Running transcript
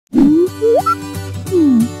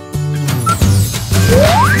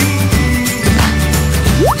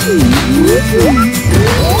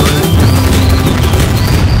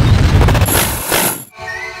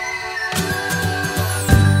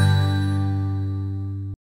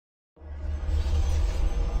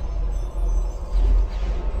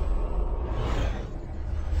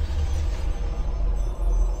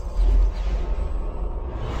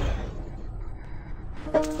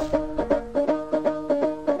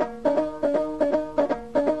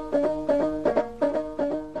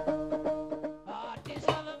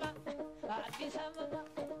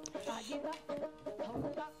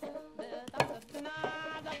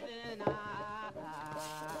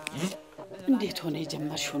እንዴት ሆነ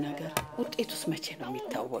የጀመርሽው ነገር ውጤቱስ መቼ ነው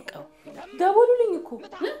የሚታወቀው? ደውሉልኝ እኮ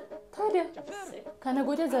ታዲያ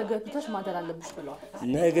ከነጎደ ዘገጥተሽ ማደር አለብሽ ብለዋል።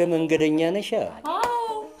 ነገ መንገደኛ ነሽ? አዎ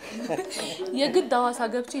የግድ ሐዋሳ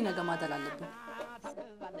ገብቼ ነገ ማደር አለብኝ።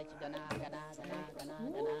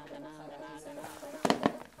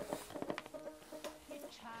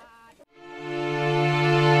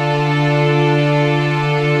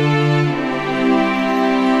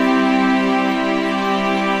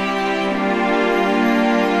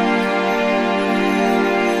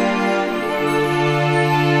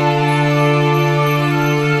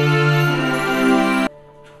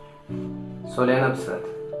 ሶሊያና ብስራት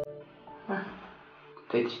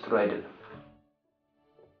ውጤትሽ ጥሩ አይደለም።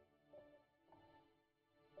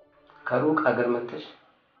 ከሩቅ አገር መጥተሽ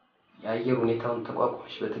የአየር ሁኔታውን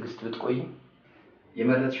ተቋቁመሽ በትዕግስት ብትቆይ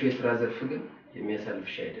የመረጥሽው የሥራ ዘርፍ ግን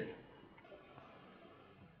የሚያሳልፍሽ አይደለም።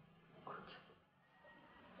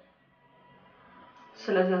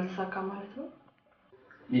 ስለዚህ አልተሳካ ማለት ነው።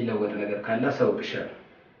 የሚለወጥ ነገር ካለ አሳውቅሻለሁ።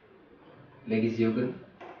 ለጊዜው ግን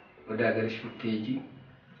ወደ ሀገርሽ ብትሄጂ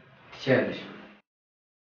ትችያለሽ።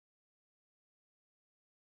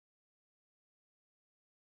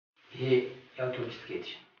 ይሄ የአውቶቡስ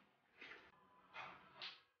ትኬትሽ።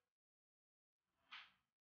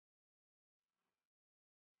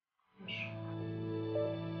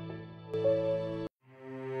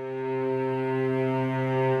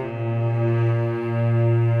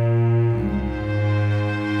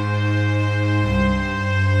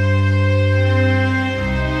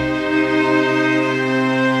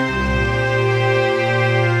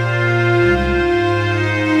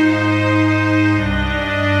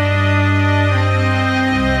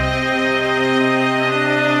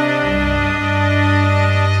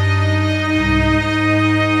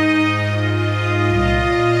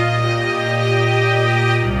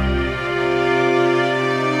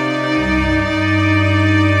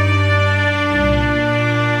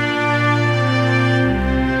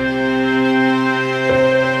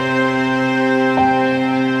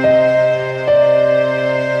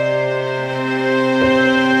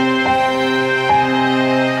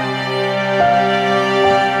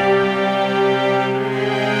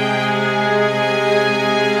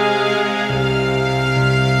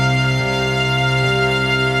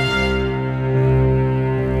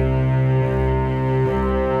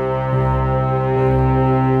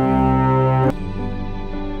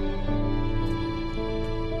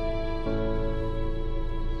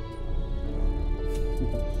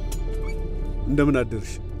 እንደምን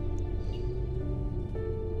አደርሽ?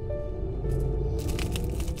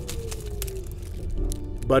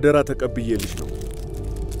 ባደራ ተቀብዬልሽ ነው።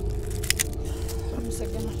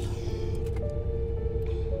 አመሰግናለሁ።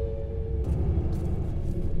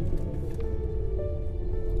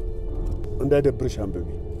 እንዳይደብርሽ አንብቢ።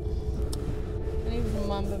 እኔ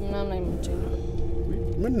ማንበብ ምናምን አይመቸኝም።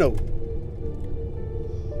 ምን ነው?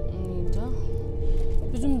 እንጃ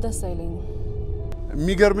ብዙም ደስ አይለኝም።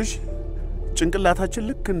 የሚገርምሽ ጭንቅላታችን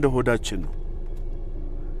ልክ እንደ ሆዳችን ነው።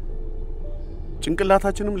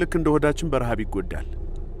 ጭንቅላታችንም ልክ እንደ ሆዳችን በረሃብ ይጎዳል።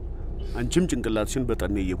 አንቺም ጭንቅላትሽን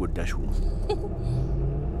በጠኔ እየጎዳሽው ነው።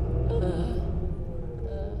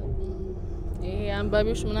 ይሄ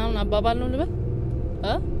አንባቢዎች ምናምን አባባል ነው ልበል?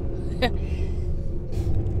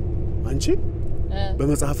 አንቺ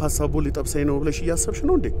በመጽሐፍ ሐሳቡ ሊጠብሰኝ ነው ብለሽ እያሰብሽ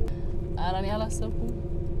ነው እንዴ? ኧረ እኔ አላሰብኩም።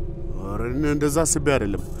 ኧረ እንደዛ አስቤ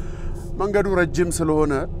አይደለም። መንገዱ ረጅም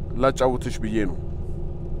ስለሆነ ላጫውትሽ ብዬ ነው።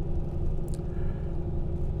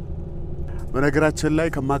 በነገራችን ላይ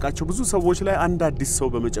ከማቃቸው ብዙ ሰዎች ላይ አንድ አዲስ ሰው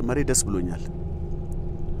በመጨመሬ ደስ ብሎኛል።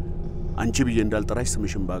 አንቺ ብዬ እንዳልጠራሽ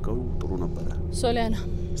ስምሽን ባቀው ጥሩ ነበር። ሶሊያና።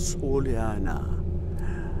 ሶሊያና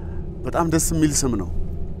በጣም ደስ የሚል ስም ነው።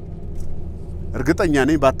 እርግጠኛ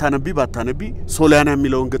ነኝ ባታነቢ ሶሊያና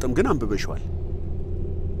የሚለውን ግጥም ግን አንብበሽዋል።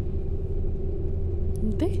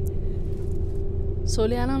 እንዴ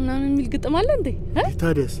ሶሊያና ምናምን የሚል ግጥም አለ እንዴ?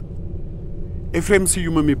 ታዲያስ ኤፍሬም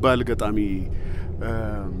ስዩም የሚባል ገጣሚ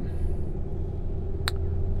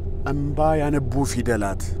እንባ ያነቡ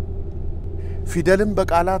ፊደላት ፊደልን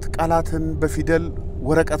በቃላት ቃላትን በፊደል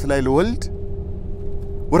ወረቀት ላይ ለወልድ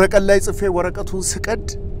ወረቀት ላይ ጽፌ ወረቀቱን ስቀድ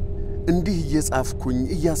እንዲህ እየጻፍኩኝ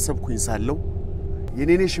እያሰብኩኝ ሳለው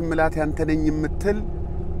የኔኔ ሽምላት ያንተነኝ የምትል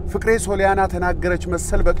ፍቅሬ ሶሊያና ተናገረች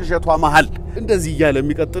መሰል በቅዠቷ መሃል እንደዚህ እያለ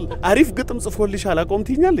የሚቀጥል አሪፍ ግጥም ጽፎልሽ አላቆም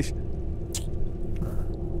ትይኛለሽ?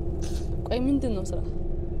 ቆይ ምንድነው ስራ?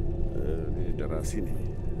 ደራሲ ነኝ።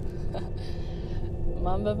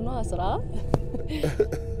 ማንበብ ነው ስራ?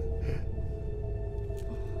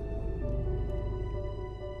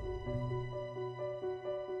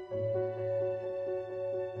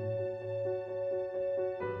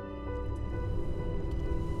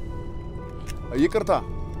 ይቅርታ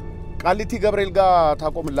ቃሊቲ ገብርኤል ጋር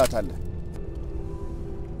ታቆምላታለህ?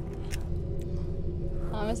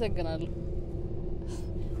 አመሰግናለሁ።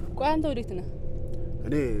 ቆይ አንተ ወዴት ነህ?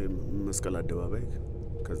 እኔ መስቀል አደባባይ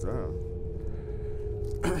ከዛ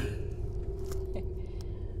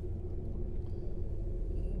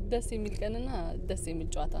ደስ የሚል ቀንና ደስ የሚል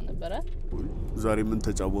ጨዋታ ነበረ። ዛሬ ምን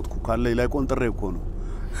ተጫወትኩ? ካለይ ላይ ቆንጥሬ እኮ ነው።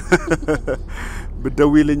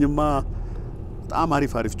 ብትደውይልኝማ በጣም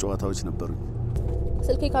አሪፍ ጨዋታዎች ነበሩ።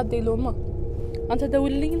 ስልኬ ካደይሎማ አንተ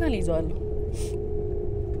ደውልልኝና ልይዘዋለሁ።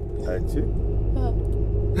 አንቺ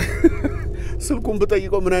ስልኩን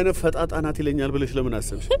ብጠይቀው ምን አይነት ፈጣጣ ናት ይለኛል ብለሽ ለምን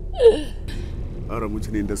አሰብሽ? ኧረ ሙች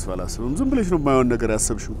እኔ እንደሱ አላስብም። ዝም ብለሽ ነው የማይሆን ነገር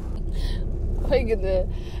ያሰብሽው። ቆይ ግን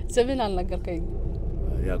ስምን አልነገርከኝ?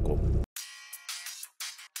 ያዕቆብ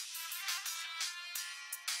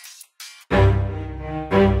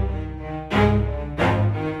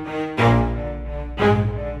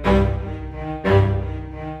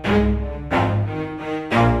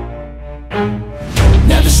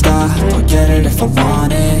If I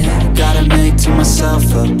want it, gotta make to myself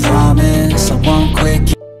a promise. I won't quit.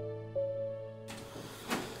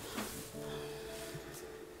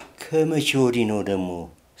 ከመቼ ወዲህ ነው ደግሞ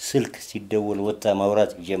ስልክ ሲደወል ወጣ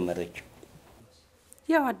ማውራት ጀመረችው?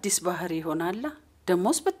 ያው አዲስ ባህሪ ይሆናል።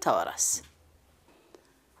 ደሞስ ብታወራስ?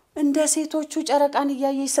 እንደ ሴቶቹ ጨረቃን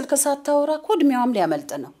እያየች ስልክ ሳታወራ ኮድሚያውም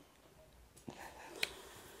ሊያመልጥ ነው።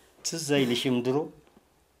 ትዝ አይልሽም ድሮ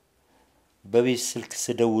በቤት ስልክ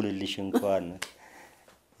ስደውልልሽ እንኳን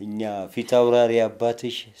እኛ ፊት አውራሪ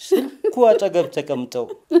አባትሽ ስልኩ አጠገብ ተቀምጠው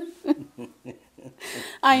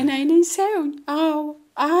አይኔን ሳይሆን አዎ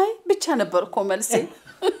አይ ብቻ ነበር እኮ መልሴ።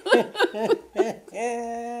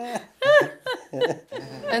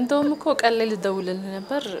 እንደውም እኮ ቀለል ልደውልልህ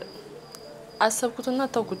ነበር አሰብኩትና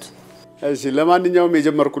ተውኩት። እሺ ለማንኛውም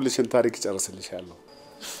የጀመርኩልሽን ታሪክ ጨርስልሻለሁ።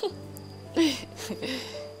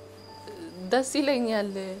 ደስ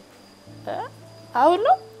ይለኛል። አሁን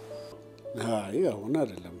ነው? አይ አሁን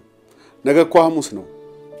አይደለም። ነገ እኮ ሐሙስ ነው።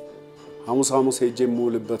 ሐሙስ ሄጄ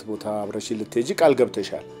የምውልበት ቦታ አብረሽ ልትሄጂ ቃል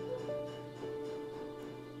ገብተሻል።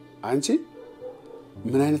 አንቺ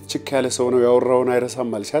ምን አይነት ችክ ያለ ሰው ነው? ያወራውን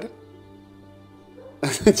አይረሳም አልሽ አይደል?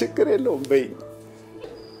 ችግር የለውም በይ።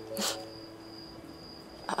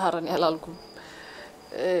 አረን ያላልኩም።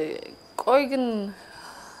 ቆይ ግን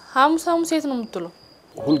ሐሙስ የት ነው የምትለው?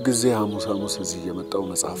 ሁሉ ጊዜ ሐሙስ እዚህ እየመጣው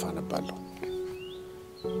መጽሐፍ አነባለሁ።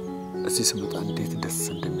 እዚህ ስመጣ እንዴት ደስ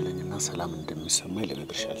እንደሚለኝና ሰላም እንደሚሰማኝ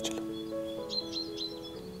ልነግርሽ አልችልም።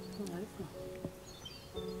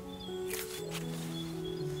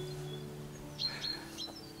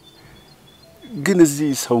 ግን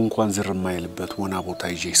እዚህ ሰው እንኳን ዝር የማይልበት ወና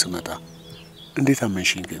ቦታ ይዤ ስመጣ እንዴት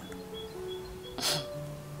አመንሽኝ? ግን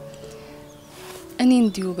እኔ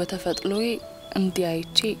እንዲሁ በተፈጥሮዬ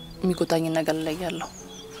እንዲያይቼ የሚጎዳኝ ነገር ላይ ያለው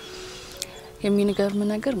የሚንገርም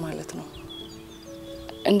ነገር ማለት ነው።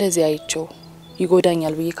 እንደዚህ አይቼው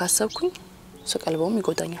ይጎዳኛል ብዬ ካሰብኩኝ ስቀልበውም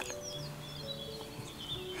ይጎዳኛል።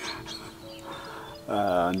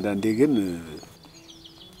 አንዳንዴ ግን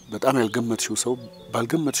በጣም ያልገመትሽው ሰው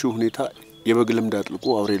ባልገመትሽው ሁኔታ የበግ ልምድ አጥልቆ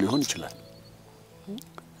አውሬ ሊሆን ይችላል።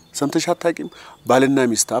 ሰምተሽ አታውቂም? ባልና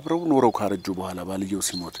ሚስት አብረው ኖረው ካረጁ በኋላ ባልየው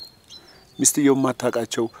ሲሞት ሚስትየው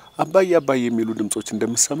ማታቃቸው አባዬ የሚሉ ድምጾች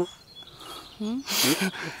እንደምትሰማ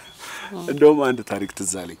እንደውም አንድ ታሪክ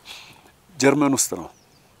ትዝ አለኝ። ጀርመን ውስጥ ነው።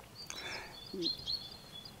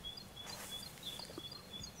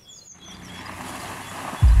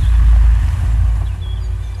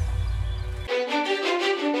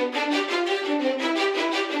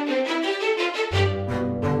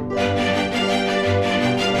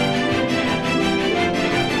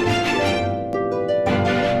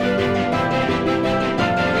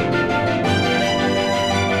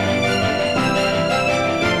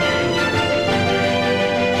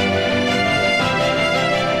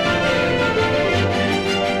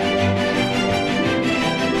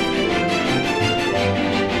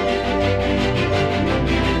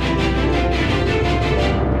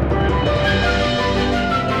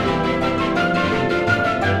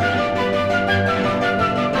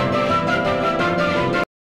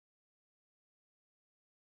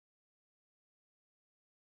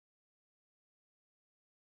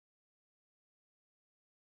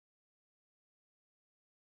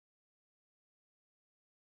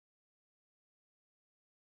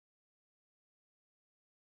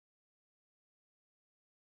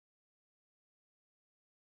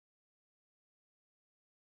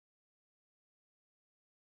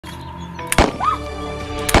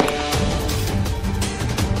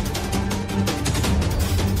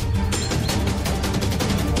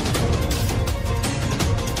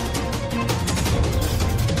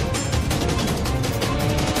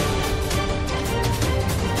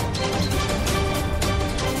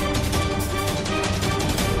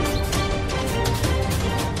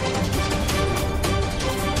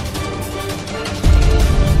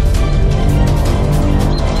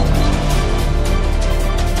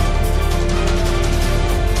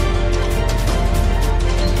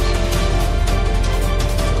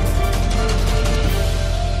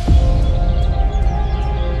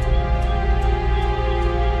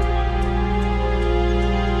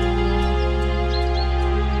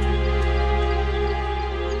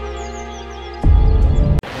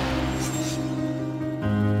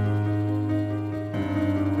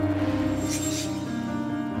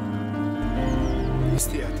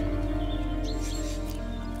 استيات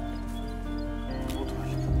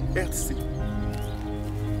اتسي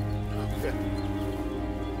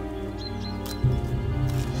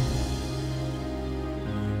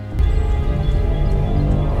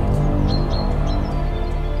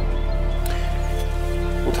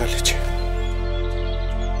وتعالج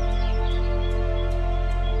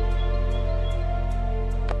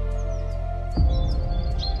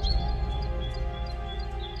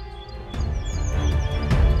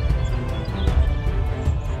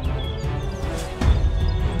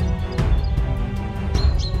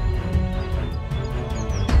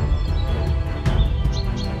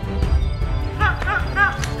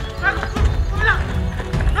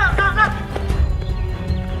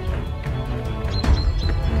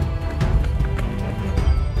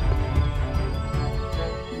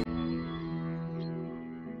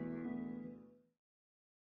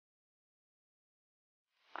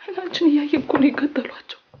አይናችን እያየ እኮ ነው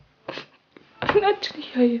የገደሏቸው። አይናችን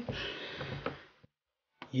እያየ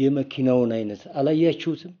የመኪናውን አይነት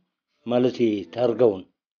አላያችሁትም? ማለቴ ታርጋውን።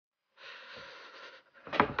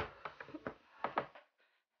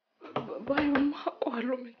 ባይሆንማ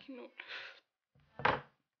አውቀዋለሁ መኪናውን፣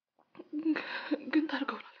 ግን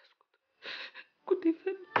ታርጋውን አላስኩት።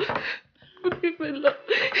 ጉዴ ፈላ።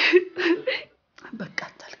 በቃ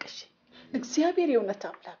አታልቅሽ። እግዚአብሔር የእውነት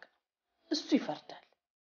አምላክ ነው፣ እሱ ይፈርዳል።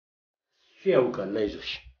 ያውቃል።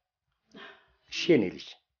 አይዞሽ እሺ የኔ ልጅ።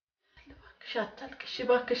 እባክሽ አታልቅሽ፣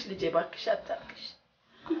 እባክሽ ልጄ፣ እባክሽ አታልቅሽ።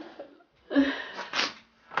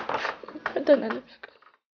 መድኃኒዓለም ያውቃል።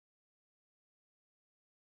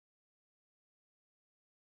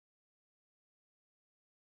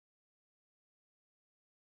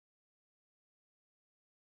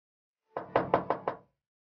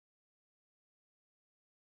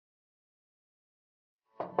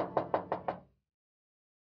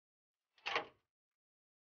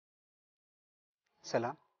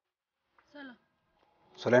 ሰላም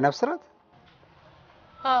ሶላና ብስራት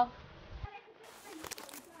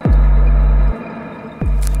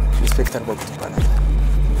ኢንስፔክተር በቁት ይባላል።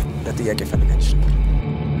 ለጥያቄ ፈልጋለች ነበር።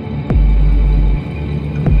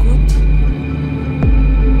 ጉድ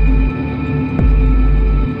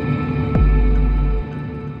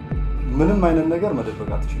ምንም አይነት ነገር መደበቅ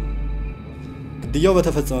አትችሉም። ግድያው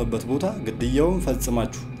በተፈጸመበት ቦታ ግድያውን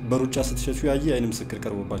ፈጽማችሁ በሩጫ ስትሸሹ ያየ አይን ምስክር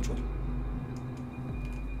ቀርቦባችኋል።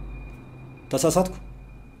 ተሳሳትኩ?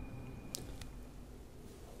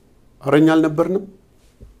 አረኛ አልነበርንም?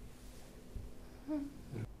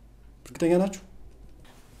 እርግጠኛ ናችሁ?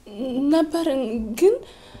 ነበርን፣ ግን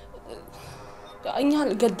እኛ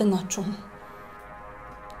አልገደልናቸውም።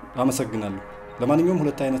 አመሰግናለሁ። ለማንኛውም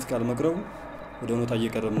ሁለት አይነት ቃል መቅረቡ ወደ እውነታ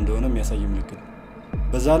እየቀረበ እንደሆነ የሚያሳይ ምልክት ነው።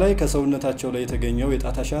 በዛ ላይ ከሰውነታቸው ላይ የተገኘው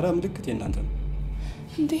የጣት አሻራ ምልክት የእናንተ ነው።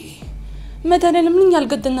 እንዴ መድኃኒዓለም እኛ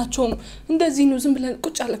አልገደልናቸውም። እንደዚህ ነው ዝም ብለን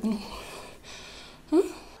ቁጭ አለግነው።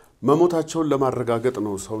 መሞታቸውን ለማረጋገጥ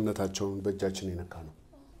ነው ሰውነታቸውን በእጃችን የነካ ነው።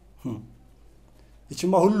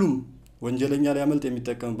 ይችማ ሁሉም ወንጀለኛ ሊያመልጥ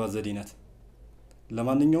የሚጠቀምባት ዘዴ ናት።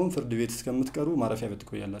 ለማንኛውም ፍርድ ቤት እስከምትቀሩ ማረፊያ ቤት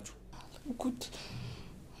ትቆያላችሁ። ጉድ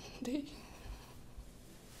እንዴ!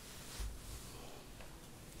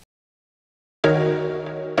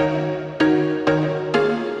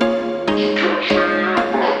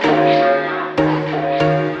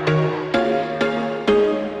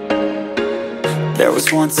 There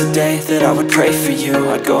was once a day that I would pray for you.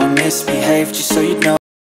 I'd go and misbehave just so you'd know.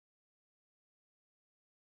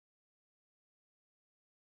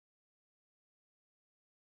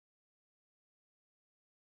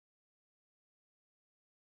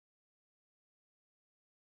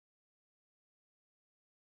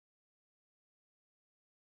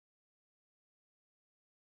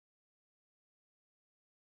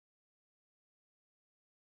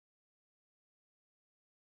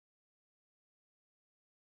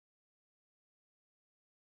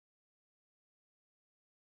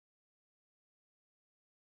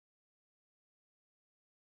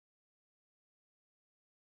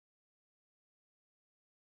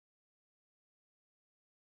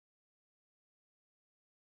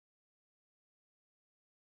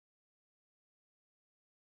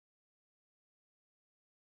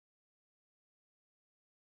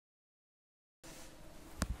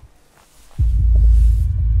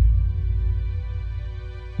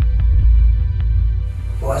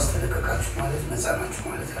 ዋስተለከካችሁ ማለት ነፃ ናችሁ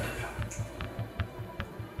ማለት አይደለም።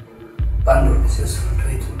 ባንዱ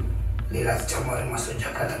ሲያስፈቱት ሌላ ተጨማሪ ማስረጃ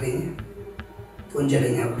ካላገኘ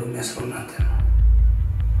ወንጀለኛ ብሎ የሚያስረው እናንተ ነው።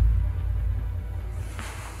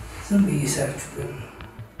 ዝም ብዬ ሰርች ግን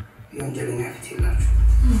የወንጀለኛ ፊት የላችሁ።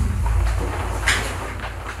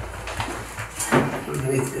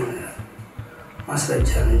 ቤት ግን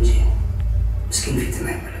ማስረጃ ነው እንጂ ምስኪን ፊትን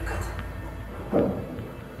አይመለከት።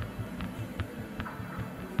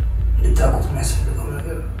 ልታውቁት የሚያስፈልገው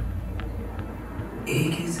ነገር ይሄ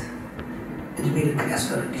ኬዝ እድሜ ልክ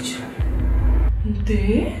ሊያስፈርድ ይችላል። እንዴ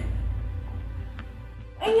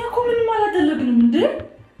እኛ እኮ ምንም አላደረግንም እንዴ?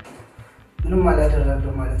 ምንም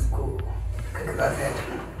አላደረግንም ማለት እኮ ከቅጣት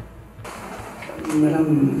አይደለም። ምንም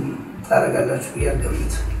ታደርጋላችሁ ብዬ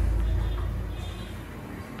አልገምትም።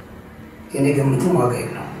 የኔ ግምትም ዋጋ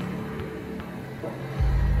የለውም።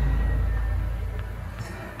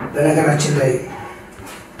 በነገራችን ላይ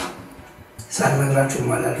ሳልነግራችሁ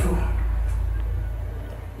ማላልፈው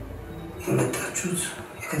የመጣችሁት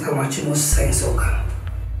የከተማችን ወሳኝ ሰው ጋር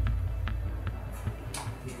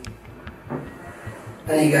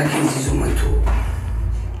እኔ ጋር ኬዝ ይዞ መጥቶ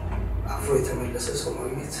አፍሮ የተመለሰ ሰው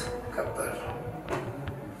ማግኘት ከባድ ነው።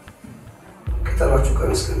 ከተባችሁ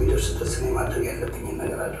ቀን እስከሚደርስ ድረስ እኔ ማድረግ ያለብኝን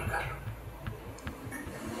ነገር አደርጋለሁ።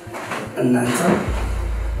 እናንተ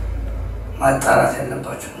ማጣራት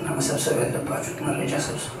ያለባችሁ እና መሰብሰብ ያለባችሁ መረጃ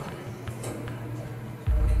ሰብስቡ።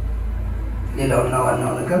 ሌላውና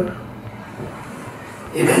ዋናው ነገር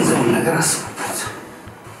የገንዘቡን ነገር አስቡበት።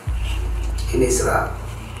 እኔ ስራ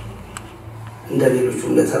እንደ ሌሎቹ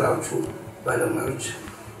እንደተራዎቹ ባለሙያዎች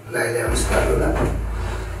ላይ መስራቱና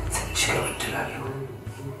ትንሽ ከበድላለሁ።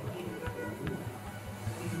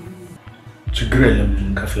 ችግር የለም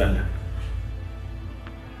እንከፍላለን።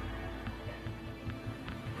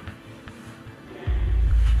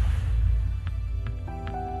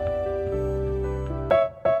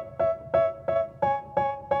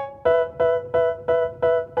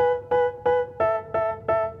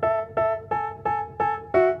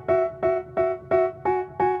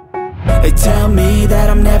 They tell me that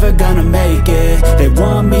I'm never gonna make it. They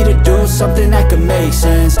want me to do something that could make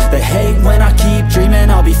sense. They hate when I keep dreaming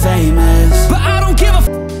I'll be famous, but I don't give a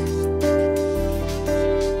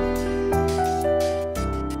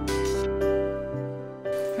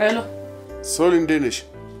Hello. ሶሊ እንዴት ነሽ?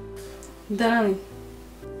 ደህና ነኝ።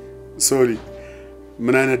 ሶሊ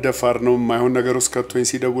ምን አይነት ደፋር ነው? የማይሆን ነገር ውስጥ ከቶኝ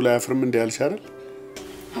ሲደውል አያፍርም እንዴ ያልሽ አይደል?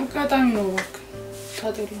 አጋጣሚ ነው ወክ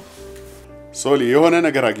ታደሉ። ሶሊ የሆነ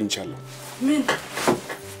ነገር አግኝቻለሁ። ምን?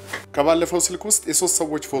 ከባለፈው ስልክ ውስጥ የሶስት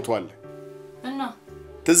ሰዎች ፎቶ አለ እና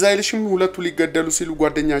ትዝ አይልሽም? ሁለቱ ሊገደሉ ሲሉ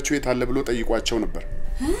ጓደኛቸው የት አለ ብሎ ጠይቋቸው ነበር።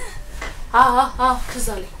 ትዝ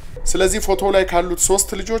አለኝ። ስለዚህ ፎቶ ላይ ካሉት ሶስት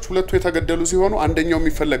ልጆች ሁለቱ የተገደሉ ሲሆኑ አንደኛው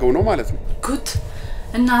የሚፈለገው ነው ማለት ነው። ጉድ።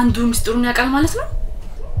 እና አንዱ ሚስጥሩን ያውቃል ማለት ነው?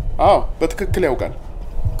 አዎ በትክክል ያውቃል።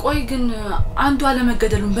 ቆይ ግን አንዱ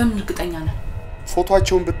አለመገደሉን በምን እርግጠኛ ነህ?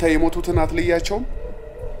 ፎቶአቸውን ብታይ የሞቱትን አትለያቸውም?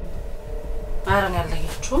 አረን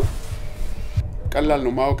ያለያቸው ቀላል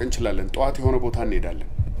ነው፣ ማወቅ እንችላለን። ጧት የሆነ ቦታ እንሄዳለን።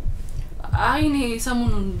 አይኔ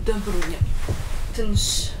ሰሞኑን ደንብሮኛል፣ ትንሽ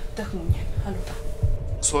ደክሞኛል። አልወጣ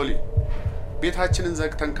ሶሊ ቤታችንን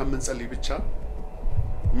ዘግተን ከምንጸልይ ብቻ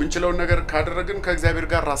ምንችለውን ነገር ካደረግን ከእግዚአብሔር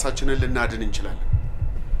ጋር ራሳችንን ልናድን እንችላለን።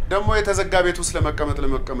 ደግሞ የተዘጋ ቤት ውስጥ ለመቀመጥ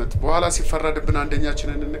በኋላ ሲፈረድብን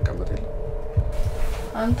አንደኛችንን እንቀመጥ የለ።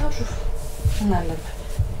 አንተ ሹፍ እናለበት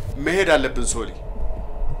መሄድ አለብን ሶሊ።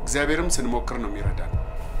 እግዚአብሔርም ስንሞክር ነው የሚረዳን።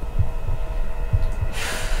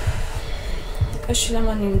 እሺ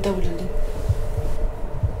ለማንኛውም ደውልልኝ።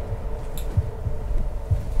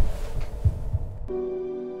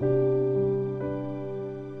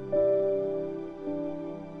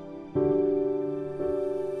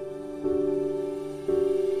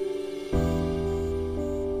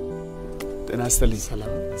 ጤና ይስጥልኝ።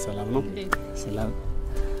 ሰላም ነው? ሰላም።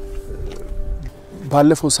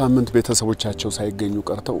 ባለፈው ሳምንት ቤተሰቦቻቸው ሳይገኙ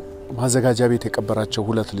ቀርተው ማዘጋጃ ቤት የቀበራቸው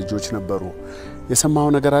ሁለት ልጆች ነበሩ። የሰማው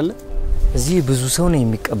ነገር አለ? እዚህ ብዙ ሰው ነው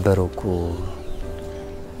የሚቀበረው እኮ።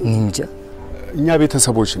 እንጃ። እኛ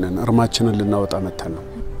ቤተሰቦች ነን፣ እርማችንን ልናወጣ መተን ነው።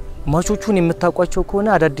 ማቾቹን የምታቋቸው ከሆነ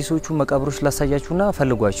አዳዲሶቹ መቃብሮች ላሳያችሁና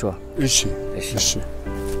ፈልጓቸው። እሺ።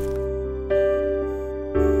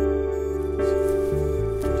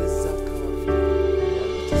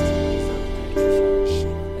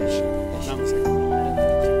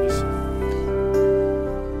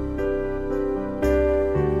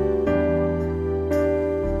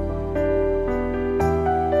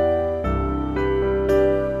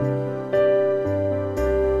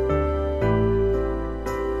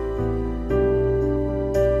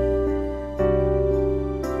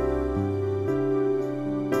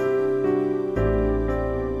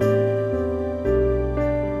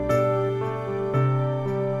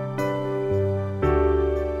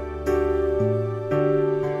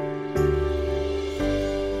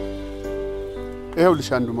 ይኸውልሽ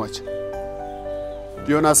አንዱ ሟች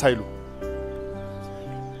ዮናስ ኃይሉ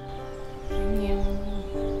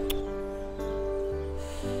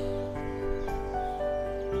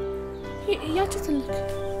ያቺ አደረክ?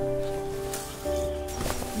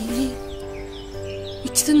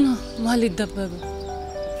 ይችትና ማለት ደበበ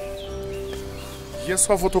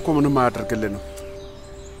የሷ ፎቶ እኮ ምንም አያደርግልንም።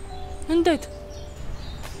 እንዴት?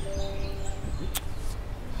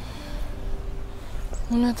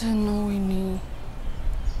 እውነትህን ነው። ወይኔ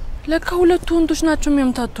ለካ ሁለቱ ወንዶች ናቸው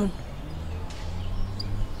የሚያምታቱን።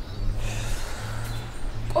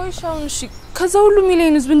 ቆይሻውን እሺ፣ ከዛ ሁሉ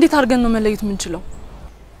ሚሊዮን ህዝብ እንዴት አድርገን ነው መለየት የምንችለው?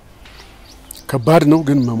 ከባድ ነው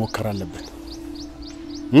ግን መሞከር አለብን።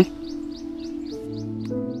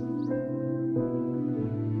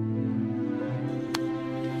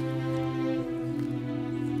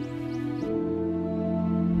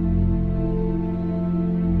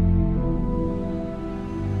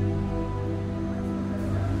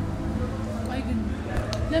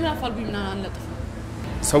 ለምን አፋልጉኝ ምናምን አንለጥፍ?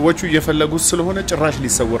 ሰዎቹ እየፈለጉት ስለሆነ ጭራሽ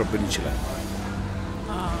ሊሰወርብን ይችላል።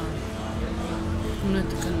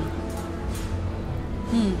 እውነትህን ነው።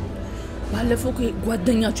 ባለፈው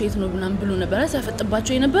ጓደኛቸው የት ነው ምናምን ብሎ ነበር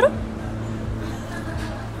ሲያፈጥባቸው የነበረው።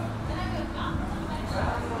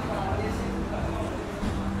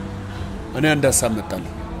 እኔ አንድ ሀሳብ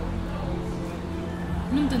መጣልኝ።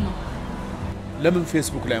 ምንድነው? ለምን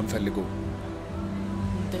ፌስቡክ ላይ አንፈልገው?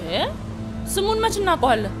 ስሙን መች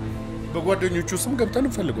እናውቀዋለን? በጓደኞቹ ስም ገብተን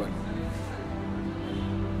እንፈልገዋለን።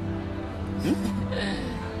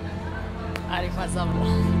 አሪፍ ሀሳብ ነው።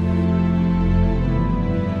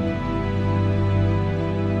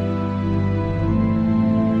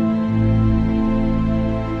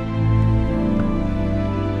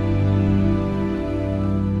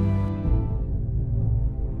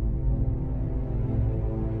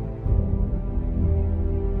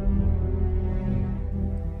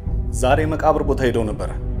 ዛሬ መቃብር ቦታ ሄደው ነበር።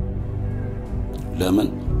 ለምን?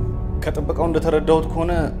 ከጥበቃው እንደተረዳሁት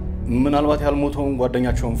ከሆነ ምናልባት ያልሞተውን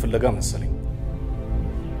ጓደኛቸውን ፍለጋ መሰለኝ።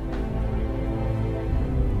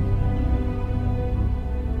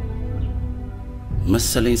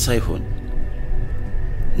 መሰለኝ ሳይሆን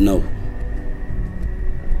ነው።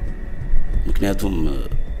 ምክንያቱም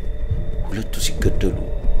ሁለቱ ሲገደሉ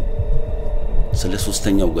ስለ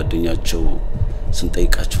ሶስተኛው ጓደኛቸው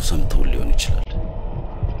ስንጠይቃቸው ሰምተው ሊሆን ይችላል።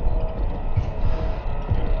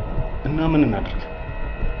 እና ምን እናድርግ?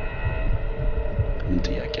 ምን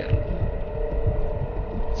ጥያቄ አለው?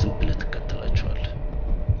 ዝም ብለህ ትከተላቸዋለህ።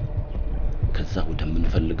 ከዛ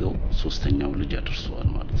ወደምንፈልገው ሶስተኛው ልጅ ያደርሰዋል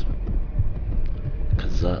ማለት ነው።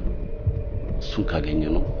 ከዛ እሱን ካገኘ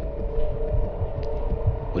ነው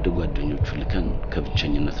ወደ ጓደኞቹ ልከን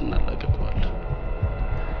ከብቸኝነት እናላቀቀዋለን።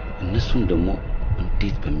 እነሱን ደግሞ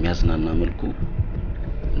እንዴት በሚያዝናና መልኩ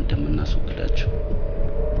እንደምናስወግዳቸው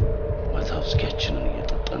ማታ ውስኪያችንን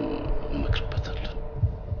እየጠጣን እንመክርበታለን።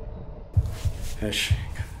 እሺ።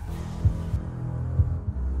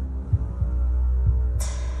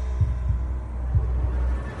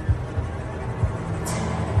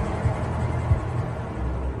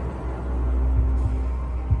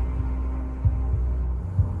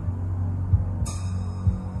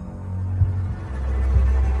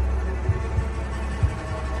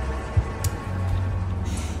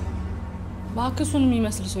 ባክሱን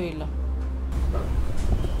የሚመስል ሰው የለም።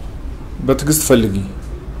 በትግስት ፈልጊ።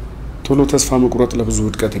 ቶሎ ተስፋ መቁረጥ ለብዙ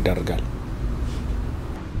ውድቀት ይዳርጋል።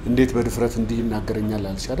 እንዴት በድፍረት እንዲህ ይናገረኛል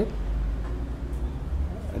አልሽ አይደል?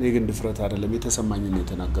 እኔ ግን ድፍረት አይደለም የተሰማኝን ነው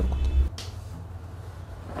የተናገርኩት።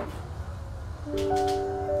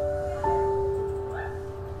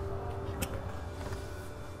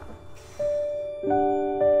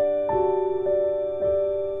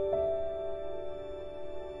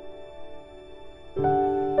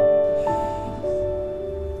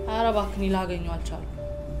 አረባክኒ ላገኘው አልቻልኩም።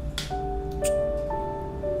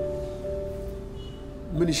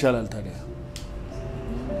 ምን ይሻላል ታዲያ?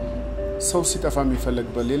 ሰው ሲጠፋ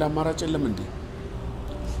የሚፈልግበት ሌላ አማራጭ የለም እንዴ?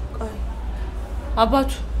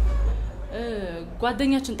 አባቱ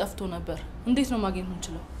ጓደኛችን ጠፍቶ ነበር። እንዴት ነው ማግኘት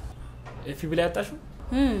የምንችለው? ኤፊ ብላ ያጣሽው?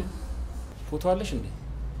 ፎቶ አለሽ እንዴ?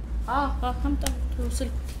 አምጣ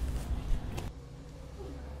ስልክ።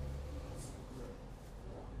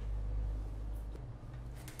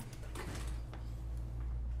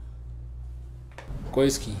 ቆይ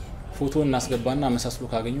እስኪ ፎቶ እናስገባና አመሳስሎ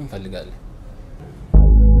ካገኙ እንፈልጋለን።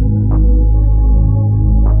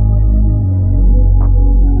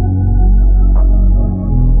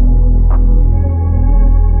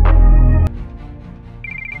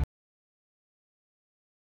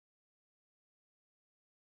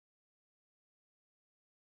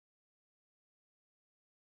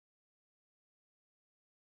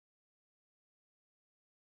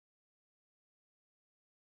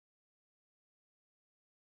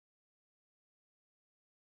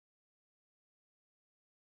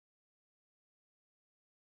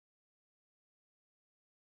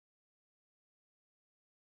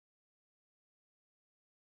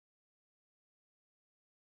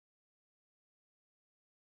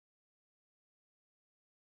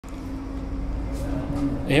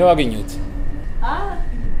 ይሄው አገኘሁት።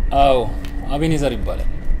 አዎ አቤኔዘር ይባላል።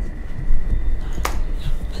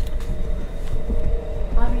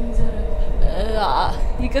 አቤኔዘር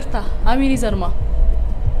ይቅርታ፣ አቤኔዘር ማ?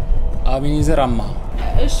 አቤኔዘር አማ።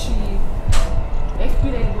 እሺ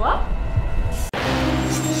ኤክስፒሪየንስ ዋ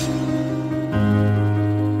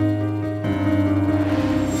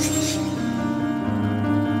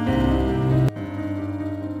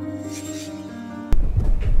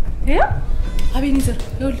ያ አቤኔዘር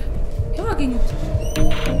ይኸውልህ ይኸው አገኘሁት።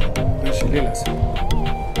 እሺ ሌላስ?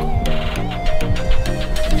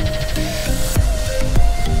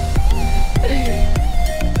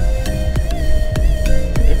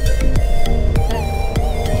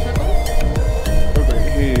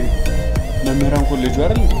 መምህራን ኮሌጁ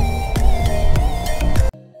አይደል?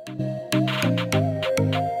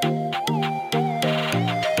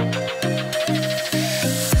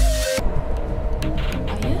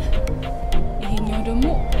 ይሄኛው ደግሞ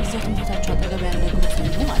እዛው ትምህርታቸው አጠገብ ያለ ግሩፕ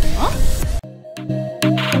ነው ማለት ነው።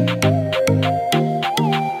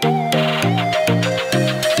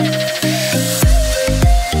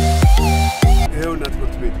 ይሄው እናት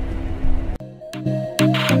ትምህርት ቤት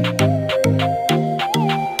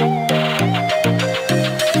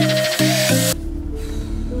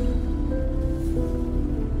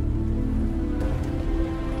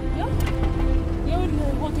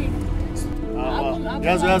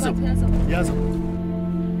ያዘው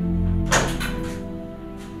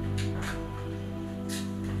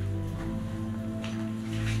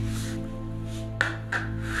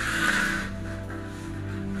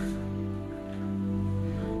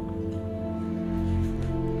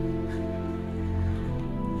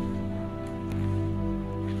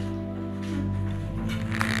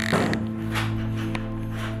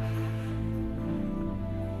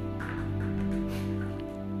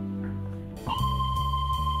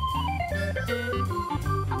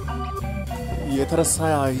የተረሳ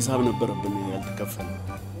ሂሳብ ነበርብን ያልተከፈለ።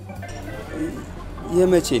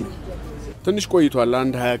 የመቼ ነው? ትንሽ ቆይቷል።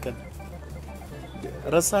 አንድ 20 ቀን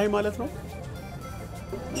ረሳይ ማለት ነው።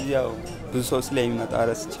 ያው ብዙ ሰው ስለሚመጣ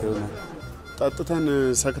ረስቼ ይሆናል። ጠጥተን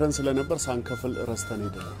ሰክረን ስለነበር ሳንከፍል ረስተን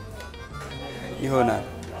ሄደን ይሆናል።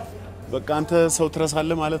 በቃ አንተ ሰው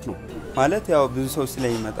ትረሳለህ ማለት ነው። ማለት ያው ብዙ ሰው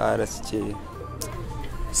ስለሚመጣ ረስቼ።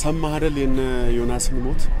 ሰማህ አይደል የነ ዮናስን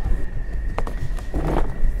ሞት?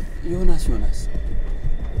 ዮናስ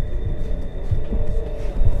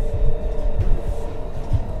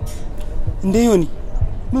እንዴ ዮኒ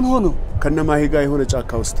ምን ሆኖ? ከነማሂ ጋር የሆነ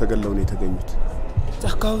ጫካ ውስጥ ተገለው ነው የተገኙት።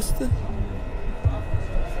 ጫካ ውስጥ?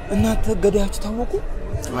 እናንተ ገዳያችሁ ታወቁ?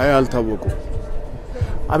 አይ አልታወቁ።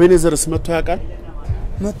 አቤኔዘርስ መጥቶ ያውቃል?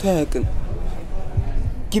 መጥቶ አያውቅም።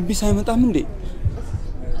 ግቢ ሳይመጣም እንዴ?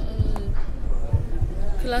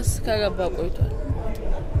 ክላስ ከገባ ቆይቷል።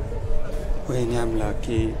 ወይኔ አምላኬ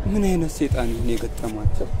ምን አይነት ሰይጣን ነው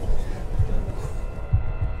የገጠማቸው?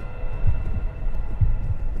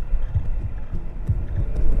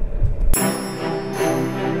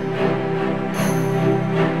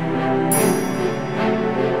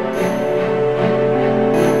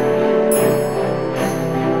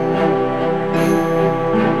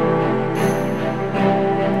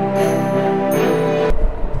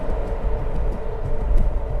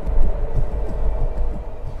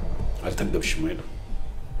 አልተገብሽም አይደል?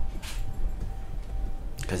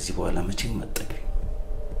 ከዚህ በኋላ መቼም መጠገኝ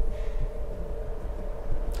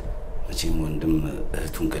መቼም ወንድም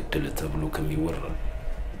እህቱን ገደለ ተብሎ ከሚወራ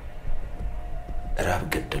ራብ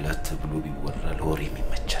ገደላት ተብሎ ቢወራ ለወሬም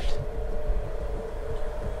ይመቻል።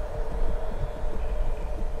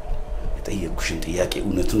 የጠየቅኩሽን ጥያቄ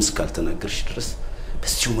እውነቱን እስካልተናገርሽ ድረስ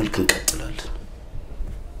በዚሁ መልክ እንቀጥላለን።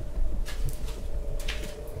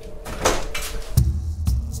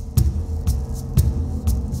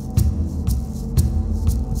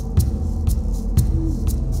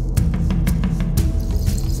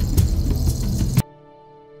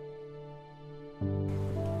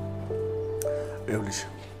 ይኸውልሽ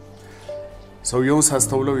ሰውየውን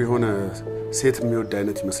ሳስተውለው የሆነ ሴት የሚወድ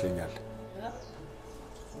አይነት ይመስለኛል።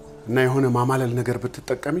 እና የሆነ ማማለል ነገር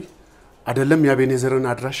ብትጠቀሚ አይደለም ያቤኔዘርን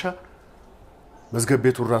አድራሻ መዝገብ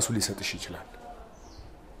ቤቱን ራሱ ሊሰጥሽ ይችላል።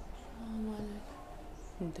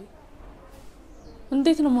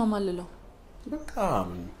 እንዴት ነው ማማለለው? በቃ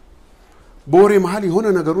በወሬ መሃል የሆነ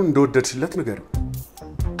ነገሩን እንደወደድሽለት ነገር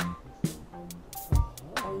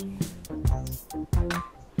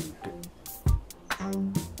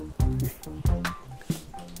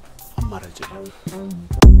አማራጭ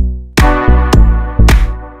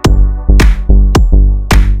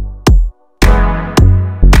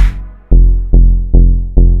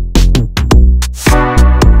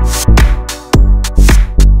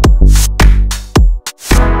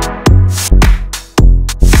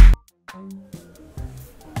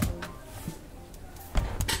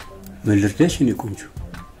ምን ልርዳሽ እኔ ቆንጆ?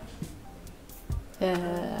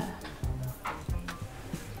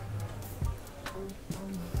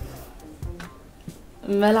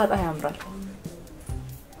 መላጣ ያምራል።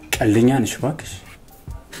 ቀልኛ ነሽ እባክሽ።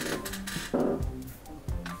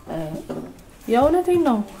 የእውነቴን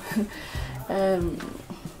ነው።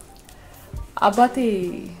 አባቴ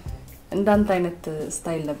እንዳንተ አይነት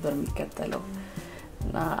ስታይል ነበር የሚከተለው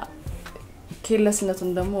እና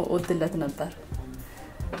ኬለስነቱን ደግሞ ወድለት ነበር።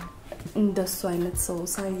 እንደሱ አይነት ሰው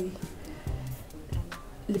ሳይ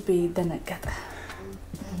ልቤ ደነገጠ።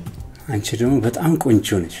 አንቺ ደግሞ በጣም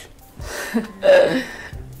ቆንጆ ነሽ።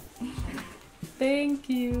 Thank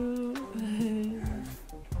you.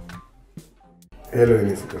 Hello, እኔ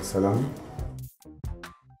ፍቅር ሰላም ነው?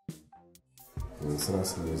 ስራ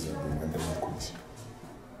ስለዚህ እንደማልኩት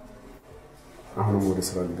አሁንም ወደ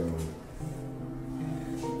ስራ ልገባ ነው።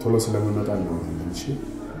 ቶሎ ስለምመጣ ነው እንጂ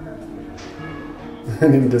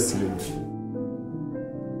እኔም ደስ ይለኛል።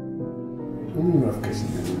 ምን አፍከሽ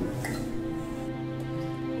ነው?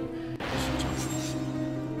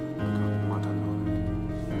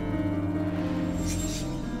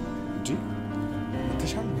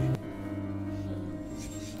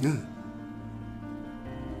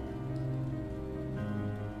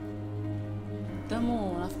 ደሞ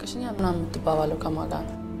ናፍቀሽኛ ምናምን ትባባለው ከማጋ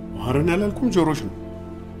ነው? ማረን ያላልኩም ጆሮሽ ነው።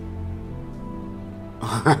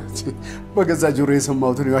 በገዛ ጆሮ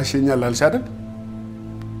የሰማሁትን ያሸኛል አልሽ አይደል?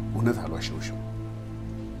 እውነት አልዋሸሁሽም።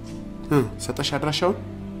 ሰጠሽ አድራሻውን?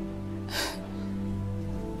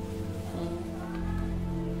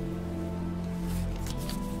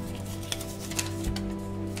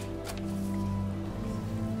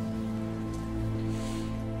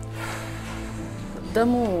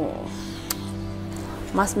 ደሞ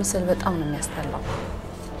ማስመሰል በጣም ነው የሚያስጠላው።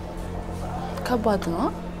 ከባድ ነው።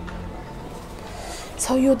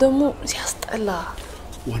 ሰውየው ደግሞ ሲያስጠላ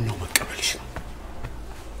ዋናው መቀበልሽ ነው።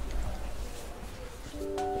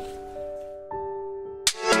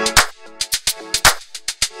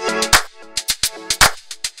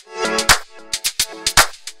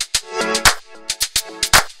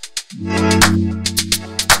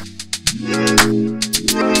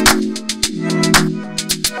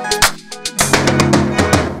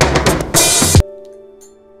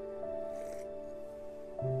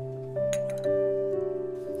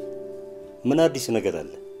 ምን አዲስ ነገር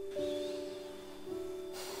አለ?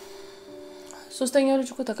 ሶስተኛው ልጅ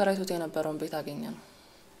እኮ ተከራይቶት የነበረውን ቤት አገኘ ነው።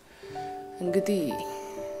 እንግዲህ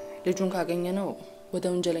ልጁን ካገኘ ነው ወደ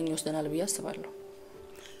ወንጀለኛ ወስደናል ብዬ አስባለሁ።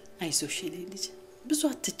 አይዞሽ የኔ ልጅ ብዙ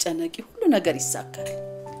አትጨነቂ፣ ሁሉ ነገር ይሳካል።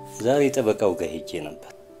 ዛሬ ጠበቃው ጋር ሄጄ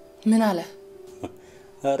ነበር። ምን አለ?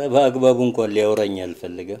 አረ በአግባቡ እንኳን ሊያወራኝ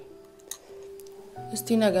አልፈለገም።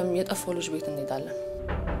 እስቲ ነገም የጠፋው ልጅ ቤት እንሄዳለን።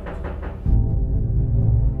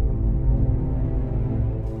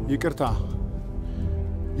 ይቅርታ፣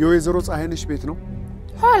 የወይዘሮ ፀሐይነሽ ቤት ነው?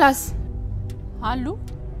 ኋላስ አሉ?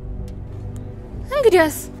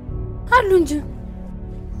 እንግዲያስ አሉ እንጂ።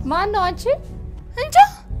 ማን ነው አንቺ? እንጃ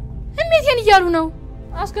እሜቴን እያሉ ነው።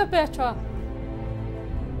 አስገባያቸዋ።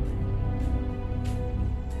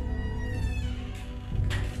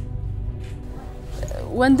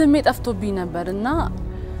 ወንድሜ ጠፍቶብኝ ነበርና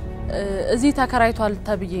እዚህ ተከራይቷል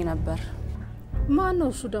ተብዬ ነበር። ማን ነው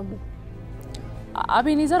እሱ ደግሞ?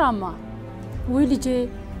 አቤኔዘር አማ። ወይ ልጄ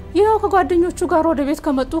ይሄው ከጓደኞቹ ጋር ወደ ቤት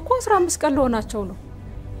ከመጡ እኮ 15 ቀን ሆናቸው ነው።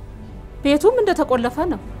 ቤቱም እንደተቆለፈ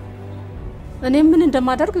ነው። እኔም ምን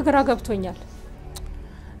እንደማደርግ ግራ ገብቶኛል።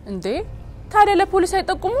 እንዴ ታዲያ ለፖሊስ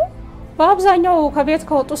አይጠቁሙ? በአብዛኛው ከቤት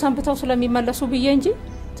ከወጡ ሰንብተው ስለሚመለሱ ብዬ እንጂ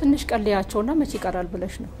ትንሽ ቀልያቸውና መቼ ይቀራል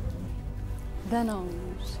ብለሽ ነው። ደህናው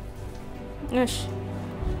እሺ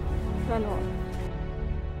ደህናው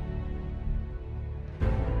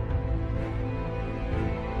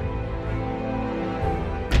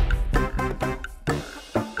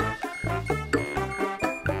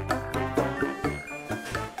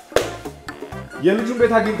የልጁን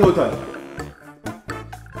ቤት አግኝተውታል።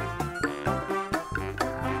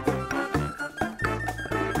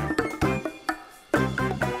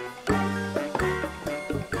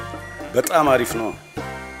 በጣም አሪፍ ነው።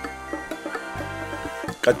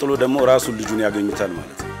 ቀጥሎ ደግሞ ራሱን ልጁን ያገኙታል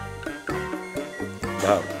ማለት ነው።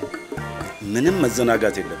 ባህሩ ምንም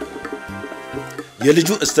መዘናጋት የለበትም። የልጁ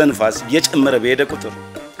እስተንፋስ እየጨመረ በሄደ ቁጥር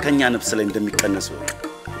ከኛ ነፍስ ላይ እንደሚቀነስ ወቅ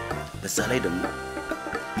በዛ ላይ ደግሞ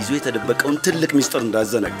ይዞ የተደበቀውን ትልቅ ሚስጥር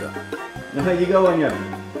እንዳዘነጋ ይገባኛል።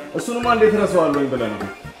 እሱንም እንዴት ረሳዋለሁ ብለህ ነው?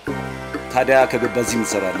 ታዲያ ከገባ እዚህ ምን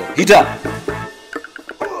ትሰራለህ? ሂዳ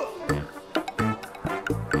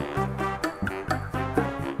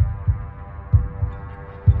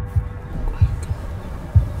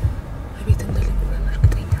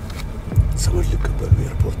ከስተመር ሊቀበሉ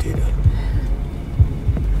ኤርፖርት ይሄዳሉ።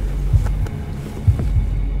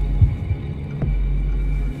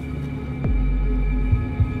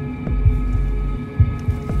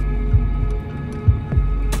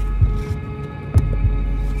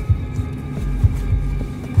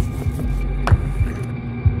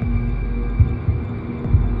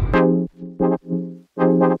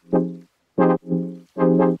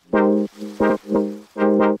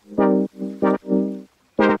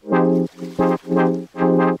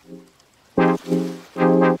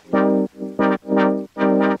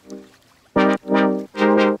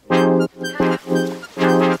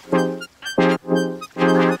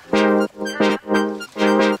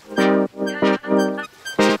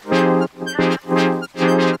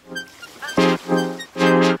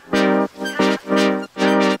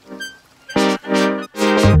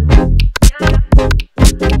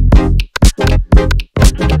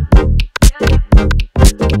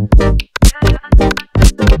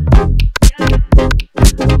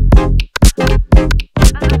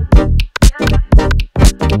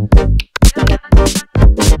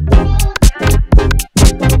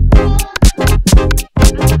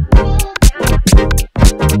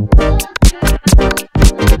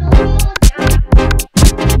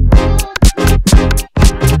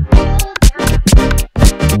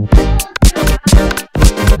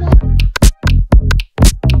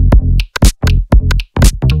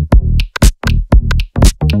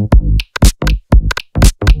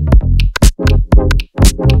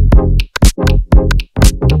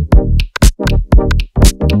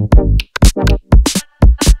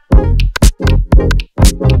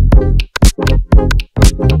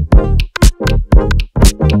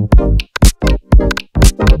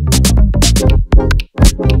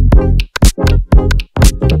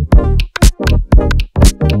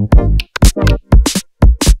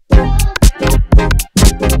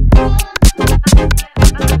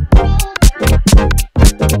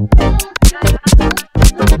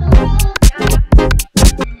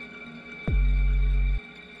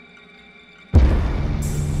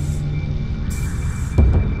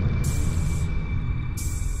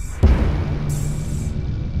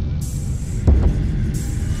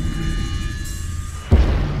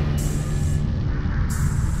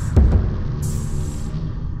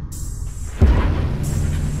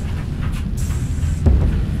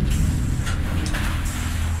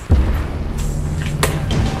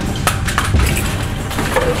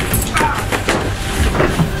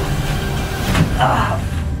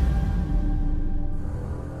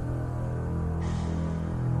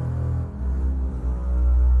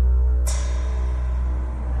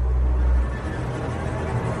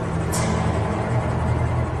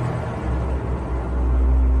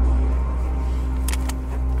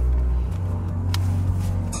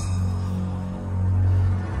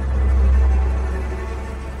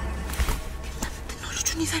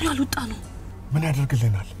 ምን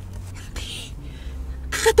ያደርግልናል?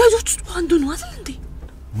 ከታጆች ውስጥ አንዱ ነው አይደል እንዴ?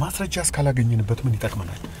 ማስረጃ እስካላገኘንበት ምን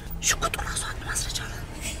ይጠቅመናል? ሽጉጡ ራሱ አንድ ማስረጃ ነው።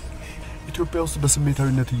 ኢትዮጵያ ውስጥ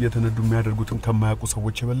በስሜታዊነት እየተነዱ የሚያደርጉትን ከማያውቁ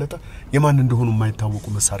ሰዎች የበለጠ የማን እንደሆኑ የማይታወቁ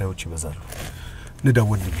መሳሪያዎች ይበዛሉ። ንዳው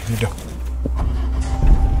ወንድሜ ንዳው።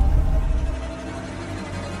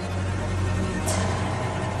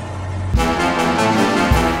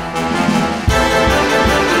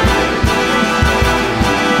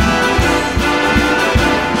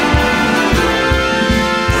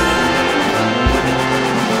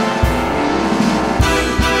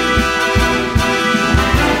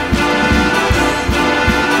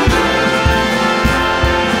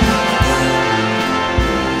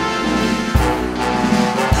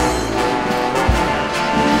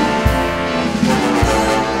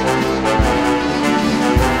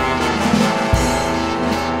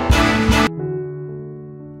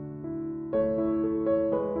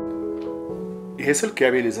 ይሄ ስልክ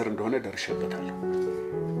ያቤኔዘር እንደሆነ ደርሼበታለሁ።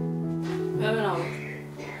 በምናው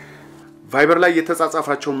ቫይበር ላይ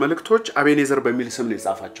የተጻጻፋቸው መልእክቶች አቤኔዘር በሚል ስም ነው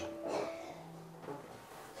የጻፋቸው።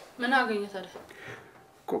 ምን አገኘ ታዲያ?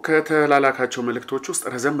 ከተላላካቸው መልእክቶች ውስጥ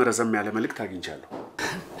ረዘም ያለ መልእክት አግኝቻለሁ።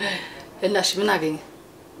 እላሽ ምን አገኘ?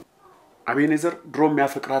 አቤኔዘር ድሮ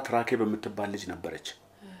የሚያፈቅራት ራኬ በምትባል ልጅ ነበረች።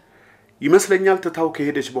 ይመስለኛል ትታው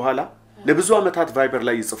ከሄደች በኋላ ለብዙ አመታት ቫይበር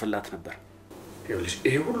ላይ ይጽፍላት ነበር። ይኸውልሽ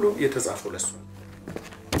ይሄ ሁሉ የተጻፈው ለሷ።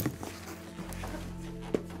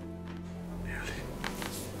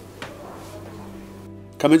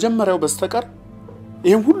 ከመጀመሪያው በስተቀር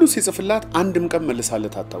ይሄን ሁሉ ሲጽፍላት አንድም ቀን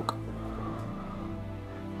መልሳለት አታውቅም።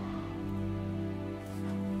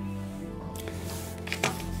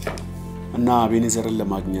 እና አቤኔዘርን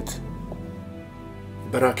ለማግኘት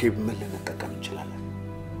በራኬብ ምን ልንጠቀም እንችላለን?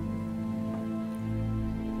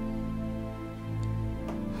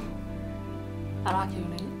 ራኬብ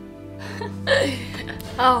ነኝ።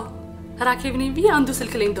 አዎ ራኬብ ነኝ ብዬ አንዱ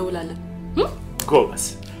ስልክ ላይ እንደውላለን። ጎበስ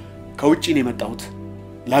ከውጪ ነው የመጣሁት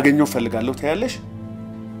ላገኘው ፈልጋለሁ ታያለሽ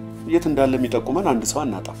የት እንዳለ የሚጠቁመን አንድ ሰው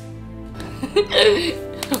አናጣም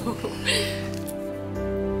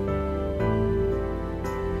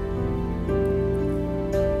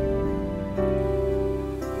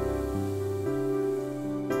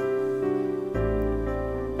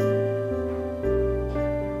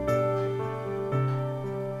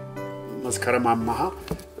መስከረም አማሃ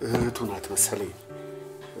እህቱ ናት መሰለኝ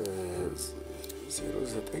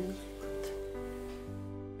 09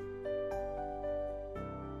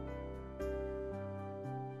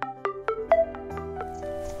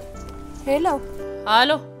 ሄሎ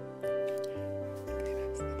አሎ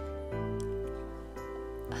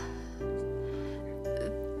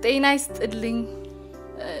ጤና ይስጥልኝ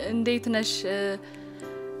እንዴት ነሽ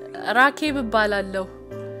ራኬብ እባላለሁ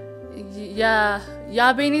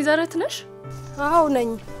ያቤኔዘርት ነሽ አው ነኝ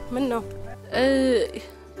ምን ነው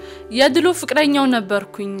የድሎ ፍቅረኛው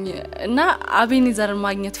ነበርኩኝ እና አቤኔዘርን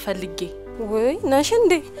ማግኘት ፈልጌ ወይ ነሽ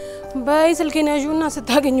እንዴ ባይ ስልኬን ያዡና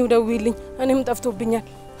ስታገኙ ደውይልኝ እኔም ጠፍቶብኛል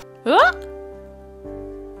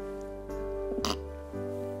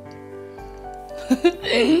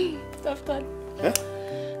ጠፍቷል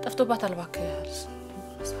ጠፍቶባታል እባክህ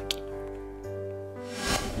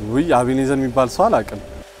ወይ አቤኔዘር የሚባል ሰው አላውቅም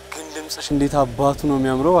ግን ድምጽሽ እንዴት አባቱ ነው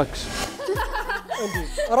የሚያምረው እባክሽ እንዴ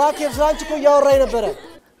ራኬብ ስላንቺ እኮ ያወራኝ ነበር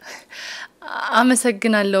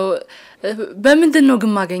አመሰግናለሁ በምንድን ነው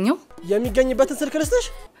ግን ማገኘው የሚገኝበትን ስልክ ልስጥሽ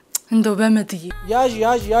እንደው በመድዬ ያዥ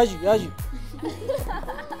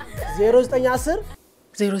 0910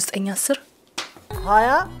 0910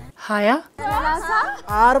 20 30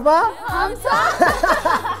 40 50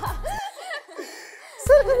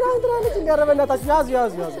 ስልክ ነው ትላለች እንዲያረበናታችሁ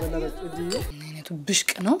ያዙ በእናታችሁ እንዴ እኔቱ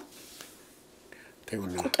ብሽቅ ነው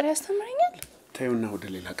ተይውና ቁጥር ያስተምረኛል ተይውና ወደ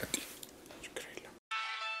ሌላ ቀጥ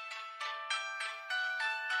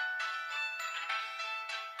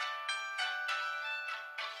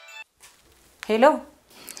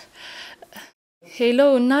ሄሎ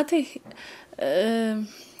እናቴ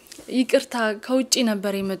ይቅርታ ከውጪ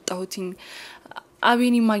ነበር የመጣሁትኝ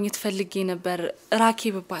አቤኒ ማግኘት ፈልጌ ነበር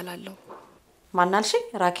ራኬብ እባላለሁ ማናልሽ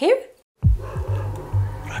ራኬብ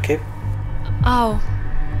አዎ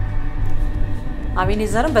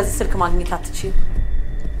አቤኔዘርን በዚህ ስልክ ማግኘት አትችይም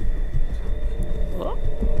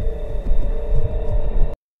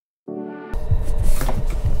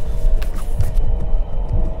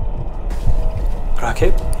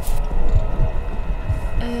ራኬብ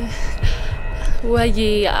ወይ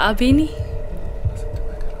አቤኒ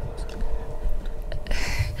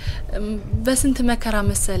በስንት መከራ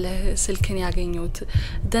መሰለ ስልክን ያገኘሁት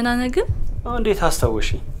ደህና ነገር እንዴት አስተውሺ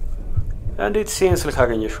እንዴት ሲን ስልክ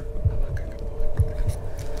አገኘሽው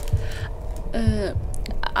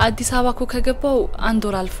አዲስ አበባ እኮ ከገባው አንድ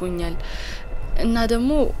ወር አልፎኛል እና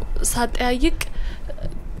ደግሞ ሳጠያይቅ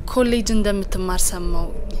ኮሌጅ እንደምትማር ሰማው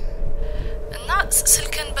እና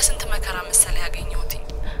ስልክን በስንት መከራ መሰለ ያገኘሁት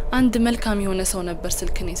አንድ መልካም የሆነ ሰው ነበር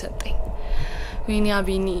ስልክን የሰጠኝ ወይኔ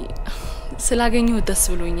አቤኒ ስላገኘሁ ደስ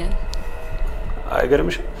ብሎኛል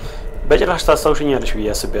አይገርምሽ በጭራሽ ታስታውሽኛለሽ ብዬ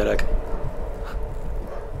አስቤ አላውቅም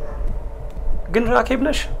ግን ራኬብ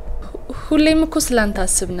ነሽ ሁሌም እኮ ስላንተ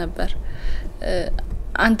አስብ ነበር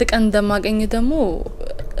አንድ ቀን እንደማገኝ ደግሞ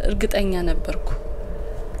እርግጠኛ ነበርኩ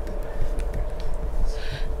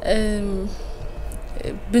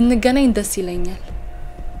ብንገናኝ ደስ ይለኛል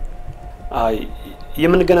አይ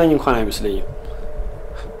የምንገናኝ እንኳን አይመስለኝም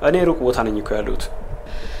እኔ ሩቅ ቦታ ነኝ እኮ ያለሁት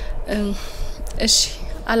እሺ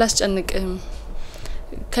አላስጨንቅም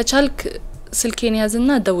ከቻልክ ስልኬን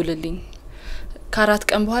ያዝና ደውልልኝ ከአራት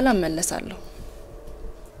ቀን በኋላ እመለሳለሁ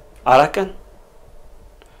አራት ቀን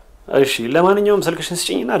እሺ ለማንኛውም ስልክሽን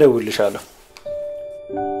ስጪኝና ደውልልሻለሁ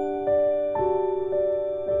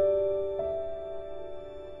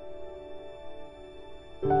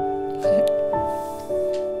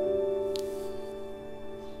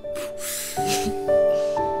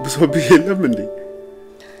ብሶብኝ የለም እንዴ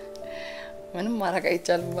ምንም ማረጋ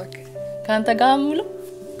ይቻላል እባክህ ካንተ ጋር ሙሉ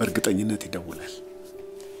በእርግጠኝነት ይደውላል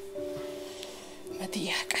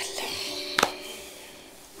መድያ ቃል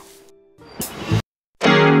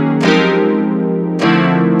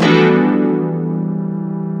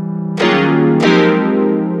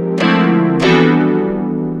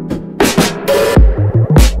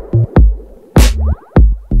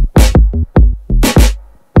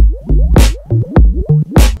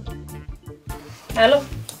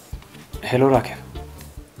ሄሎ ራኬብ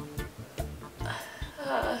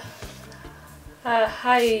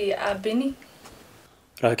ሃይ አቤኒ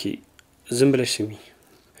ራኪ ዝም ብለሽ ስሚ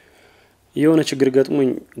የሆነ ችግር ገጥሞኝ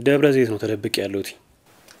ደብረ ዘይት ነው ተደብቄ ያለሁት።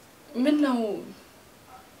 ምን ነው?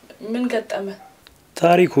 ምን ገጠመ?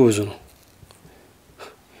 ታሪኩ ብዙ ነው።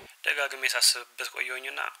 ደጋግሜ ሳስብበት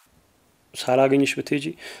ቆየሁኝና ሳላገኝሽ ብትሄጂ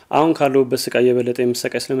አሁን ካለሁበት ስቃይ የበለጠ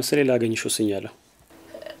የምሰቃይ ስለመሰለኝ ላገኝሽ ወስኛለሁ።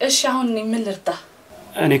 እሺ አሁን ምን ልርዳ?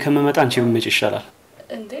 እኔ ከመመጣ አንቺ ብትመጪ ይሻላል።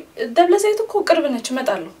 እንዴ ደብረ ዘይት እኮ ቅርብ ነች፣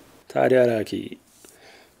 እመጣለሁ። ታዲያ ራኪ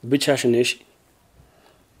ብቻሽን ነሽ?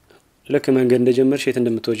 ልክ መንገድ እንደጀመርሽ የት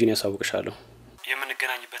እንደምትወጂኝ ያሳውቅሻለሁ።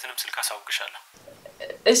 የምንገናኝበትንም ስልክ አሳውቅሻለሁ።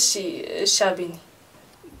 እሺ እሺ አቤኒ።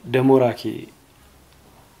 ደሞ ራኪ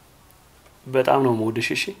በጣም ነው የምወድሽ።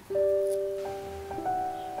 እሺ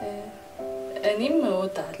እኔም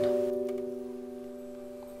እወዳለሁ።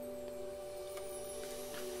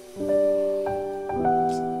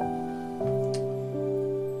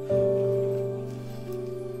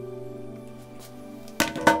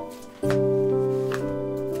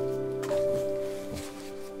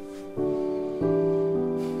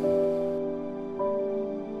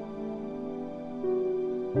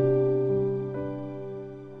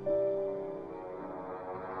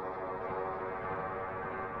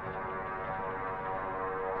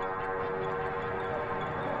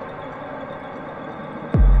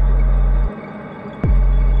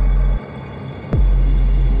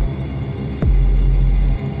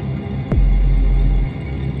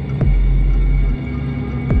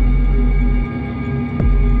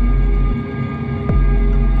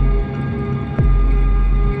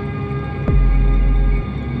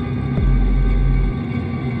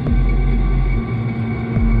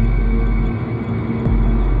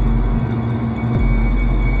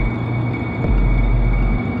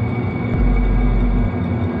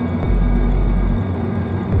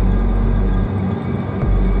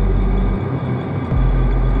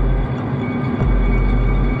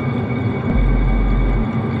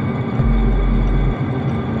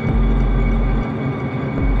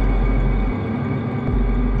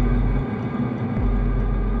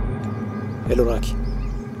 ሄሎ ራኪ፣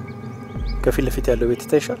 ከፊት ለፊት ያለው ቤት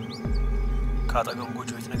ይታይሻል? ካጠገቡ ጎጆ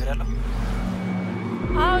ቤት ነገር ያለው?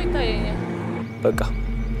 አዎ ይታየኛል። በቃ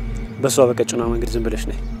በሷ በቀጭኗ መንገድ ዝም ብለሽ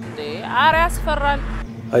ነይ። እንዴ አረ ያስፈራል።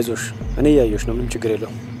 አይዞሽ፣ እኔ እያየሁሽ ነው፣ ምንም ችግር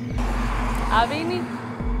የለውም። አቤኒ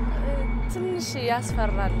ትንሽ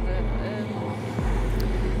ያስፈራል።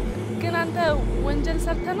 ግን አንተ ወንጀል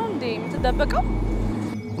ሰርተህ ነው እንዴ የምትደበቀው?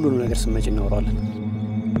 ሁሉንም ነገር ስመጪ እናወራለን።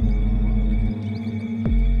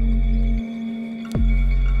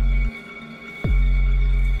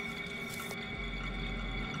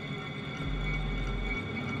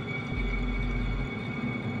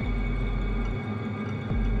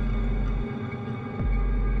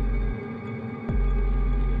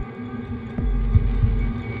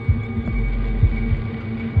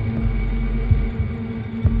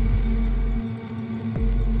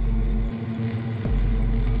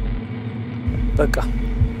 በቃ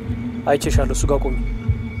አይቼሻለሁ፣ እሱ ጋር ቆሚ።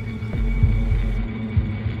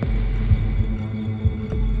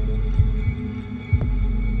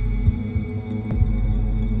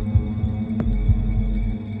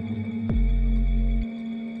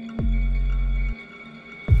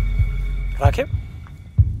 ራኬብ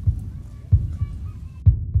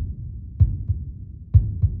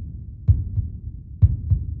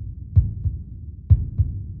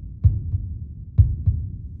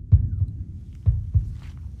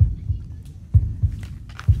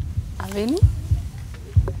አቤኒ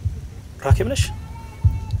ራኬብ ነሽ?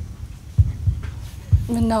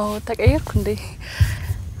 ምን ነው ተቀየርኩ እንዴ?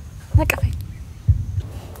 ነቀፈኝ።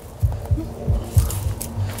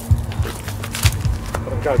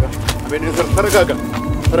 ተረጋጋ አቤኔዘር፣ ተረጋጋ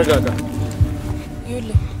ተረጋጋ።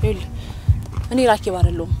 ይኸውልህ እኔ ራኬብ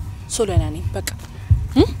አይደለሁም ሶሎና ነኝ። በቃ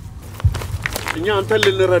እኛ አንተን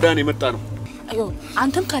ልንረዳን የመጣ ነው። አዮ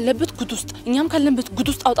አንተም ካለበት ጉድ ውስጥ እኛም ካለበት ጉድ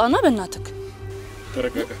ውስጥ አውጣና በእናትህ።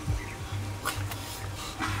 ተረጋጋ።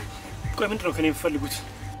 ቆይ ምንድን ነው ከኔ የምትፈልጉት?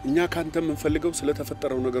 እኛ ካንተ የምንፈልገው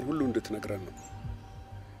ስለተፈጠረው ነገር ሁሉ እንድትነግረን ነው።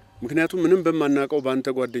 ምክንያቱም ምንም በማናውቀው በአንተ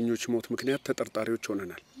ጓደኞች ሞት ምክንያት ተጠርጣሪዎች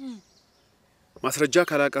ሆነናል። ማስረጃ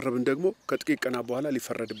ካላቀረብን ደግሞ ከጥቂት ቀናት በኋላ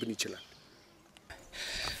ሊፈረድብን ይችላል።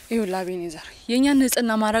 ይኸውልህ አቤኔዘር፣ የእኛን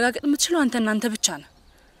ንጽህና ማረጋገጥ የምትችለው አንተ ብቻ ነህ።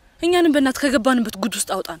 እኛንም በእናትህ ከገባንበት ጉድ ውስጥ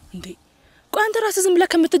አውጣን። እንዴ ቆይ አንተ ራስህ ዝም ብለህ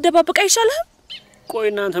ከምትደባበቅ አይሻልህም? ቆይ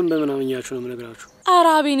እናንተም በምን አመኛችሁ ነው የምነግራችሁ? ኧረ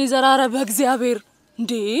አቤኔዘር፣ ኧረ በእግዚአብሔር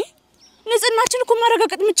እንዴ! ንጽህናችን እኮ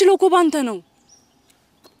ማረጋገጥ የምትችለው እኮ ባንተ ነው።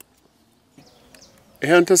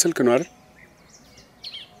 ይሄ አንተ ስልክ ነው አይደል?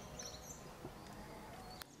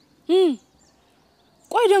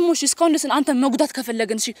 ቆይ ደግሞ እሺ እስካሁን ድረስ አንተ መጉዳት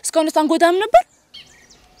ከፈለግን እሺ እስካሁን ድረስ አንጎዳም ነበር?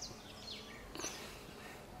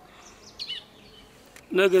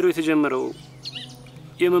 ነገሩ የተጀመረው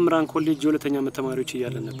የመምራን ኮሌጅ የሁለተኛ ዓመት ተማሪዎች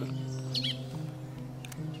እያለን ነበር።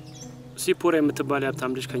 ሲፖራ የምትባል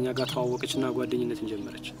ሀብታም ልጅ ከኛ ጋር ተዋወቀችና ጓደኝነትን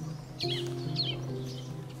ጀመረች።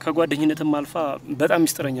 ከጓደኝነትም አልፋ በጣም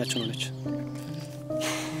ሚስጥረኛችን ሆነች።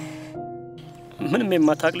 ምንም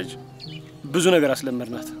የማታውቅ ልጅ ብዙ ነገር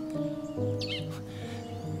አስለመድናት።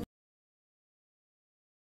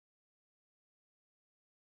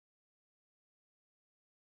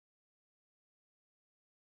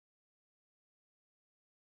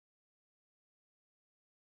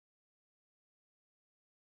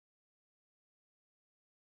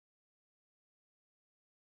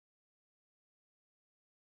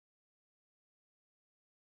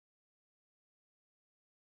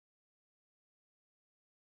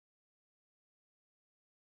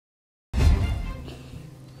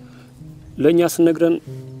 ለኛ ስነግረን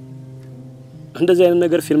እንደዚህ አይነት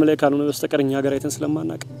ነገር ፊልም ላይ ካልሆነ በስተቀር እኛ ሀገር አይተን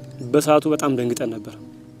ስለማናውቅ በሰዓቱ በጣም ደንግጠን ነበር።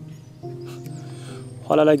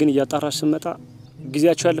 ኋላ ላይ ግን እያጣራሽ ስመጣ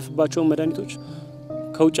ጊዜያቸው ያለፈባቸው መድኃኒቶች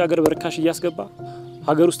ከውጭ ሀገር በርካሽ እያስገባ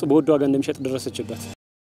ሀገር ውስጥ በወድ ዋጋ እንደሚሸጥ ደረሰችበት።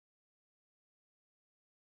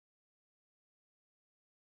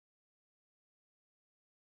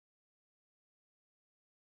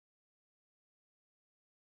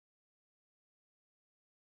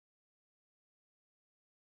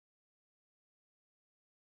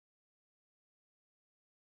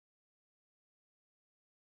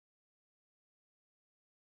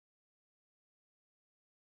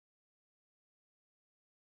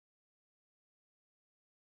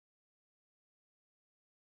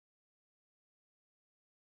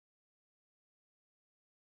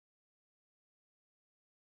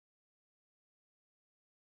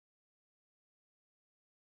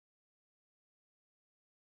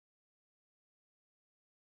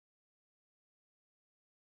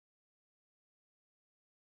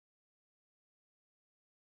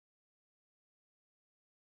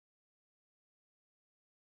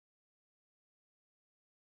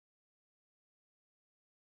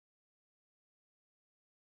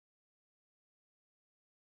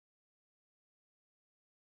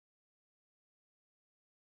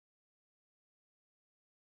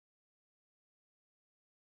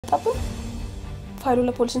 طب ፋይሉ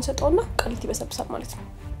ለፖሊስ እንሰጠውና ቃሊቲ በሰብሰብ ማለት ነው።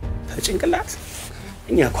 በጭንቅላት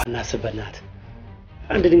እኛ እንኳን አስበናት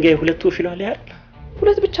አንድ ድንጋይ ሁለት ወፍ ይላል አይደል?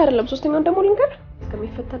 ሁለት ብቻ አይደለም ሶስተኛውን ደግሞ ልንገር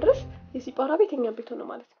እስከሚፈታ ድረስ የሲጳራ ቤተኛ ቤት ሆነ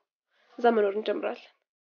ማለት ነው። እዛ መኖር እንጀምራለን።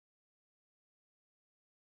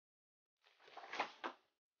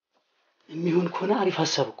 የሚሆን ከሆነ አሪፍ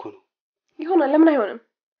ሐሳብ እኮ ነው። ይሆናል ለምን አይሆንም?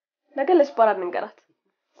 ነገ ለሲጳራ እንንገራት።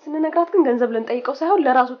 ስንነግራት ግን ገንዘብ ልንጠይቀው ሳይሆን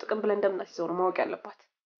ለራሱ ጥቅም ብለን እንደምናስይዘው ነው ማወቅ ያለባት።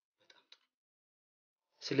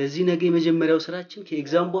 ስለዚህ ነገ የመጀመሪያው ስራችን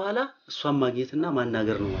ከኤግዛም በኋላ እሷን ማግኘትና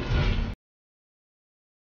ማናገር ነው ማለት ነው።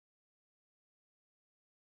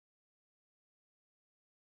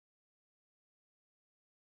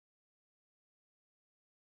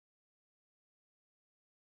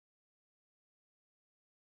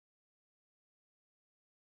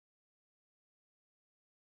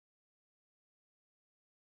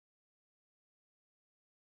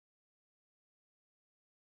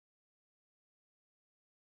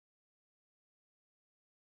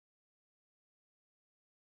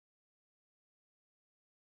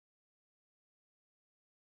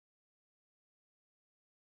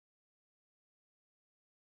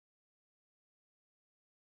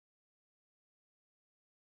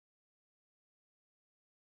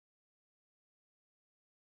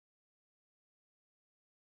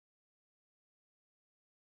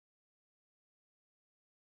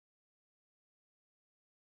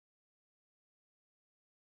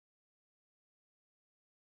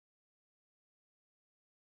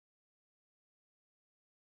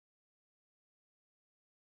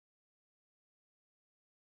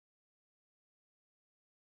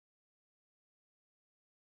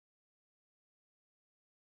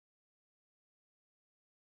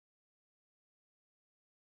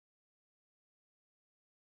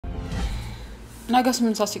 ነገስ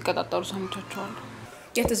ምን ሲቀጣጠሩ ሰምቻቸዋለሁ።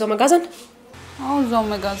 የትዛው መጋዘን? አዎ እዛው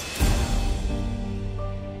መጋዘን።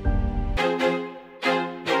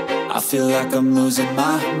 I feel like I'm losing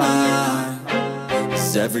my mind. Is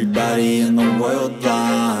everybody in the world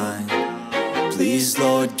blind? Please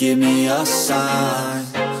Lord give me a sign,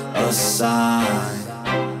 a sign.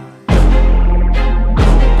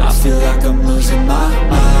 I feel like I'm losing my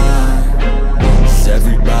mind. Is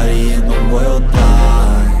everybody in the world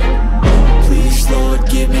blind? Please Lord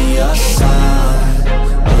give me a sign,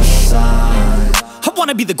 a sign. I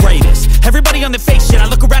wanna be the greatest. Everybody on the fake shit. I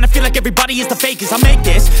look around and feel like everybody is the fakest. I make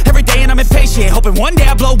this every day and I'm impatient, hoping one day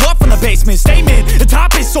I blow up from the basement. Statement, the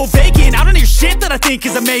top is so vacant. I don't hear shit shit that I think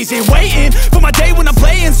is amazing. Waiting for my day when I'm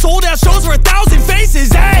playing sold out shows for 1,000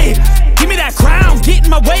 faces. Hey, give me that crown, get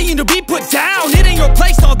in my way and to be put down. It ain't your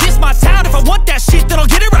place, no, this my town. If I want that shit, then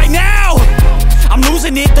I'll get it right now. I'm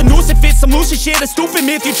losing it, the noose it fits, I'm losing shit, a stupid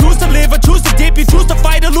myth. You choose to live or choose to dip, you choose to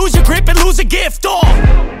fight or lose your grip and lose a gift.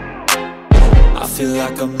 I feel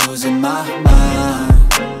like I'm losing my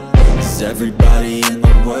mind. Is everybody in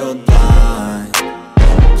the world blind?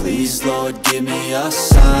 Please, Lord, give me a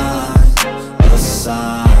sign, a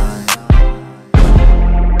sign.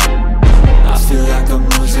 I feel like I'm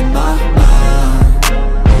losing my mind.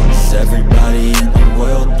 Is everybody in the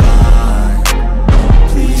world blind?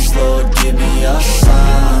 Please, Lord, give me a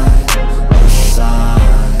sign, a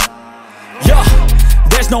sign. Yeah.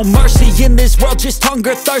 There's no mercy in this world, just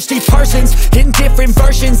hunger-thirsty persons in different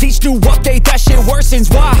versions. Each new update, that shit worsens.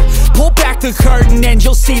 Why? Pull back the curtain and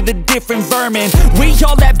you'll see the different vermin. We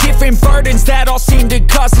all have different burdens that all seem to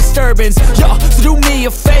cause disturbance. Yo, so do me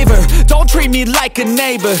a favor, don't treat me like a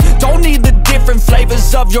neighbor. Don't need the different flavors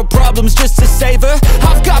of your problems just to savor.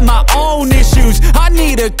 I've got my own issues, I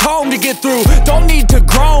need a comb to get through. Don't need to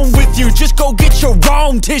groan with you, just go get your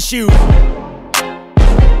own tissue.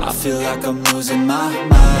 I feel like I'm losing my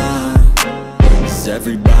mind. Is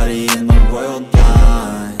everybody in the world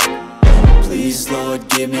blind? Please, Lord,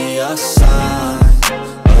 give me a sign,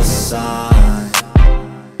 a sign.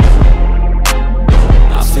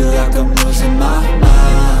 I feel like I'm losing my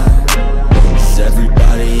mind. Is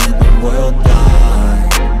everybody in the world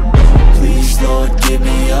blind? Please, Lord, give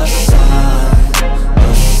me a sign,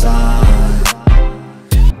 a sign.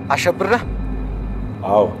 አሸብረ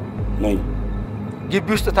አዎ ነኝ ግቢ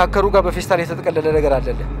ውስጥ ታከሩ ጋር በፌስታል የተጠቀለለ ነገር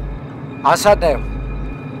አለለ አሳዳየው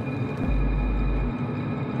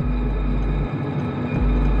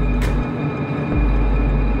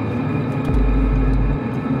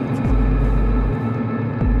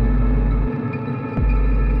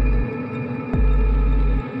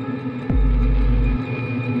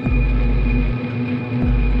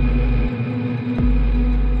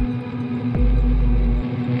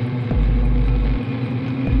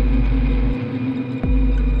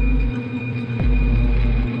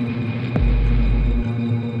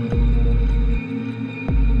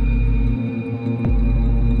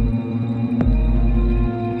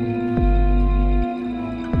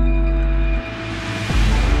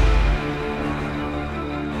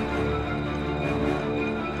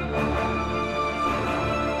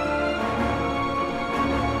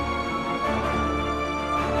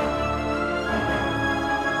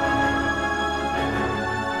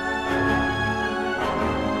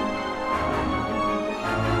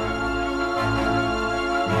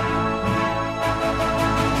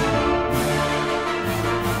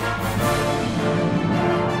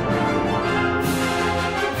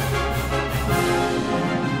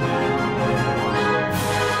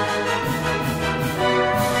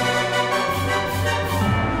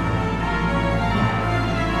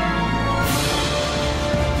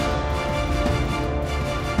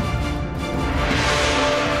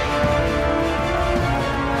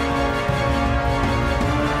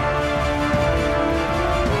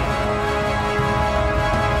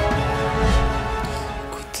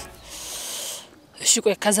እሺ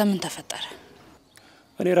ቆይ ከዛ ምን ተፈጠረ?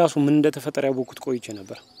 እኔ ራሱ ምን እንደተፈጠረ ያወኩት ቆይቼ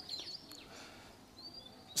ነበር።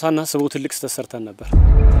 ሳናስበው ትልቅ ስተሰርተን ነበር።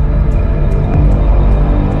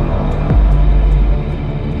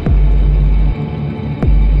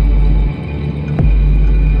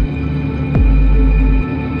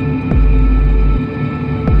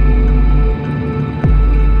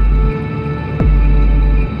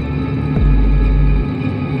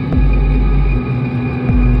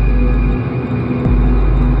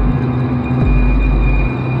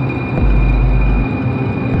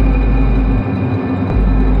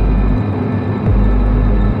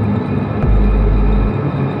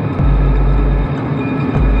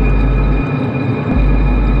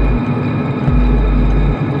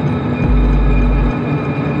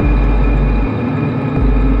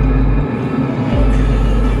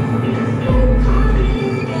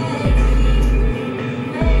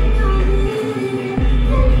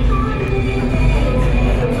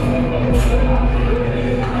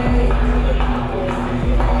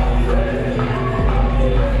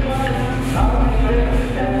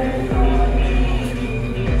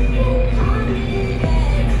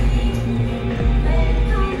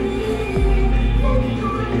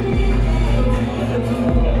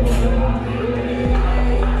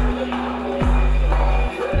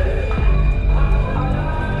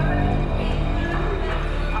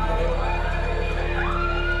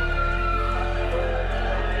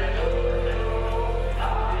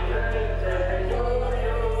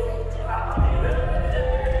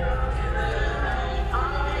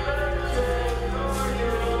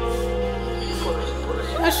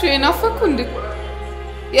 የናፈኩ እንዴ?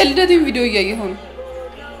 የልደቴን ቪዲዮ እያየሁ ነው።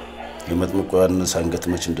 የመጥምቁ ዮሐንስ አንገት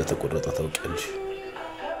መች እንደተቆረጠ ታውቂያለሽ?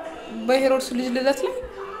 በሄሮድስ ልጅ ልደት ላይ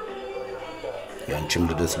ያንቺም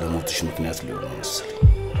ልደት ለሞትሽ ምክንያት ሊሆን ነው መሰለኝ።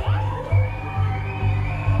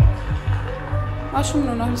 አሹም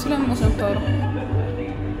ነው ስለምን ሰምታወራ?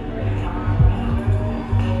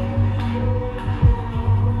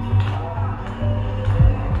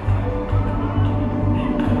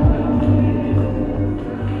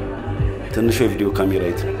 ትንሽ የቪዲዮ ካሜራ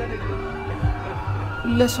አይት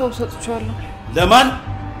ለሰው ሰጥቻለሁ። ለማን?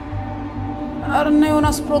 አርና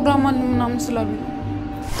ዮናስ ፕሮግራም አለ ምናምን ስላሉ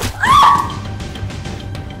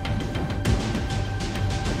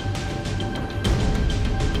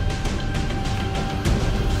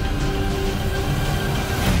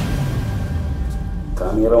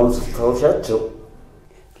ካሜራውን ስታወሻቸው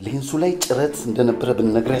ሌንሱ ላይ ጭረት እንደነበረ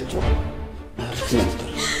ብንነግራቸው አሪፍ ነበር።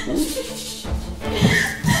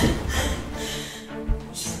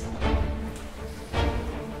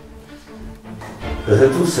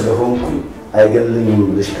 እህቱ ስለሆንኩ አይገልኝም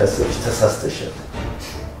ብለሽ ካሰብሽ ተሳስተሻል።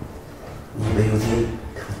 በህይወቴ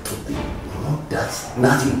ከመጡብኝ ሞዳት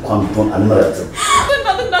ናቲ እንኳን ቢሆን አልመረጥም።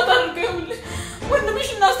 እናት አድርገው ወንድምሽ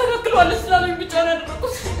እናስተካክለዋለን ስላለኝ ብቻ ነው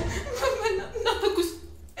ያደረኩት። እናትኩስ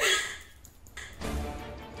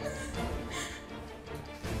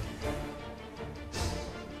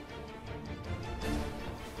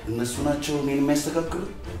እነሱ ናቸው እኔን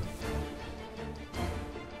የሚያስተካክሉት።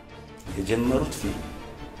 የጀመሩት ፊልም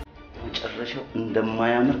መጨረሻው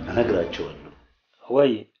እንደማያምር እነግራቸዋለሁ።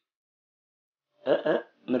 ወይ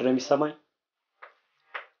ምን የሚሰማኝ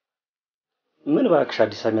ምን ባክሽ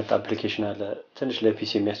አዲስ አመጣ አፕሊኬሽን አለ ትንሽ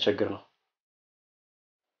ለፒሲ የሚያስቸግር ነው።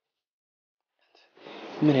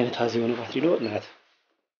 ምን አይነት አዚዮን ባትሪ ነው ናት?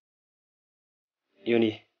 ዮኒ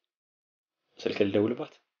ስልክ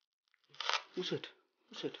ልደውልባት? ውሰድ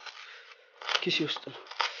ኪሴ ውስጥ ነው።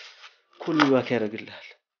 ሁሉ ባክ ያደርግልሃል።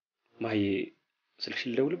 ማይ ስልክሽ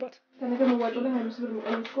ልደውልባት? ከነገ መዋጮ ላይ 5 ብር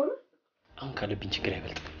መቀነስ ከሆነ አሁን ካለብኝ ችግር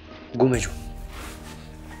አይበልጥም። ጉመጁ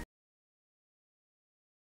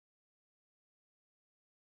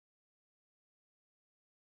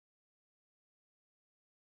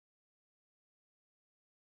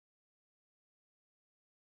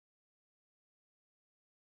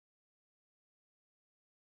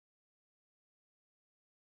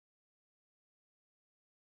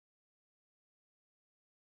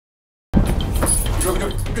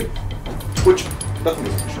ቁጭ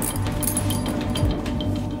እንዳትመለሽ።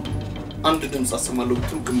 አንድ ድምጽ አሰማለሁ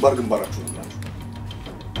ብትሉ ግንባራችሁ ነው።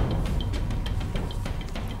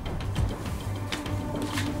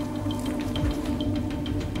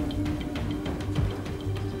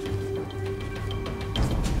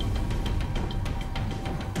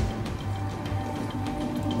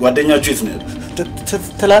 ጓደኛችሁ የት ነው?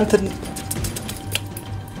 ትላንት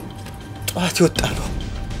ጠዋት ይወጣ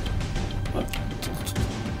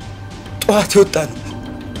ነው።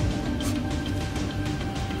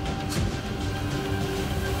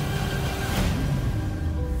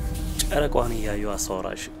 ጨረቋን እያዩ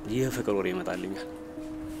አሳወራሽ የፍቅር ወሬ ይመጣልኛል።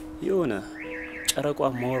 የሆነ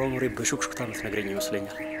ጨረቋን ማወራው ወሬ በሹክሹክታ የምትነግረኝ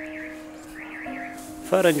ይመስለኛል።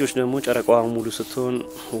 ፈረንጆች ደግሞ ጨረቋ ሙሉ ስትሆን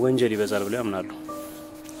ወንጀል ይበዛል ብለው ያምናሉ።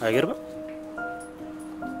 አይገርም?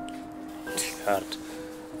 ካርድ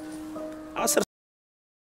አስር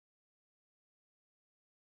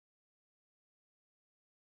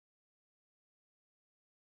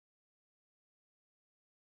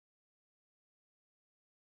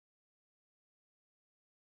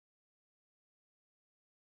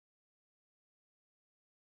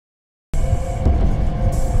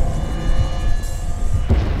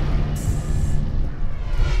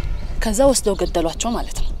ከዛ ወስደው ገደሏቸው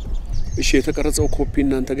ማለት ነው። እሺ የተቀረጸው ኮፒ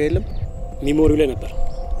እናንተ ጋር የለም? ሚሞሪው ላይ ነበር።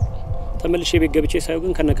 ተመልሼ ቤት ገብቼ ሳይው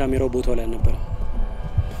ግን ከነ ካሜራው ቦታው ላይ ነበር።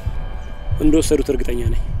 እንደወሰዱት እርግጠኛ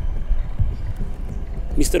ነኝ።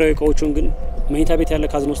 ሚስጥራዊ እቃዎቹን ግን መኝታ ቤት ያለ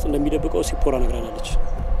ካዝና ውስጥ እንደሚደብቀው ሲፖራ ነግራናለች።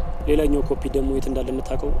 ሌላኛው ኮፒ ደግሞ የት እንዳለ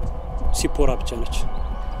የምታውቀው ሲፖራ ብቻ ነች።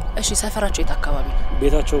 እሺ ሰፈራቸው የት አካባቢ ነው?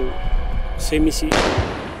 ቤታቸው ሴሚሲ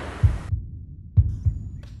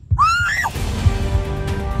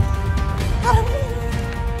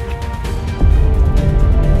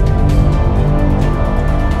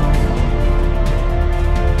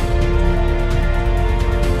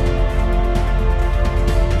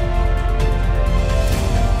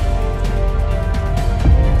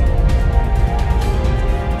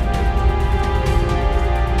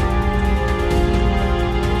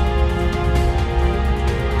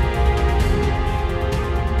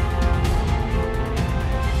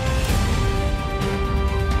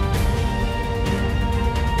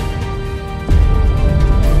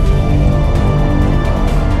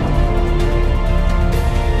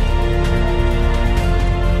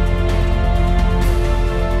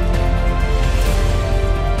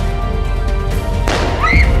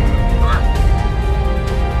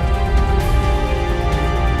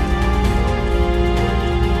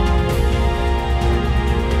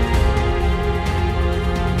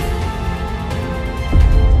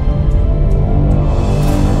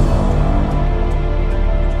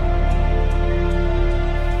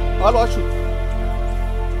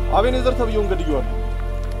ተብየውን ገድየዋለሁ።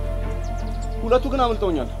 ሁለቱ ግን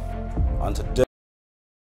አምልጠውኛል። አንተ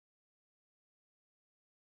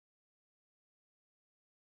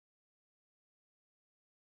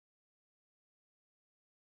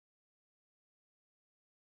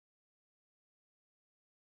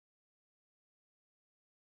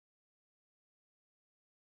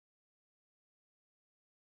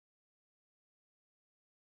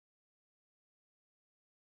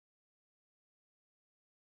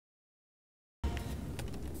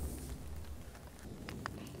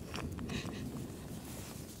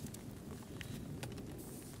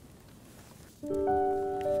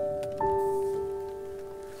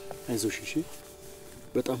አይዞሽ እሺ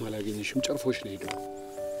በጣም አላገኘሽም ጨርፎሽ ነው ሄደው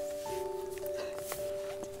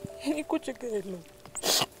እኔ እኮ ችግር የለውም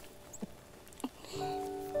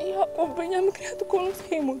ያዕቆብ በእኛ ምክንያት እኮ ነው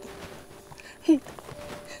ሳይሞት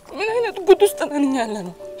ምን አይነት ጉድ ውስጥ ነን እኛ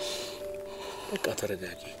ያለነው በቃ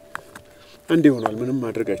ተረጋጊ እንዴ ሆኗል ምንም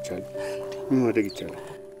ማድረግ አይቻልም ምን ማድረግ ይቻላል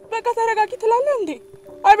በቃ ተረጋጊ ትላለህ እንዴ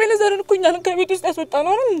አቤል ዘርን እኮ እኛን ከቤት ውስጥ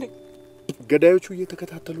ያስወጣነው አይደል እንዴ ገዳዮቹ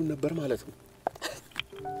እየተከታተሉ ነበር ማለት ነው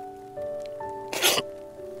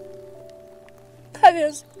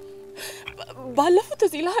ታዲያስ ባለፈው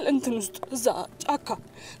እዚህ ይላል እንትን ውስጥ እዛ ጫካ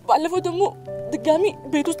ባለፈው ደግሞ ድጋሚ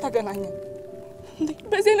ቤት ውስጥ ተገናኘን እንዴ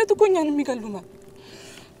በዚህ አይነት እኮ እኛን የሚገሉናል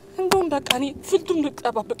እንደውም በቃ እኔ ፍልቱን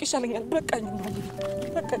ልጠባበቅ ይሻለኛል በቃኝ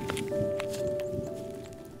በቃ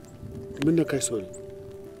ምን ነካሽ ሶሪ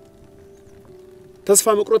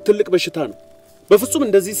ተስፋ መቁረጥ ትልቅ በሽታ ነው በፍጹም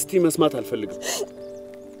እንደዚህ ስቲ መስማት አልፈልግም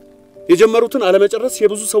የጀመሩትን አለመጨረስ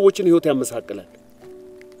የብዙ ሰዎችን ህይወት ያመሳቅላል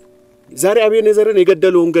ዛሬ አቤኔዘርን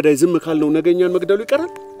የገደለውን ገዳይ ዝም ካልነው ነገኛን መግደሉ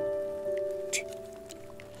ይቀራል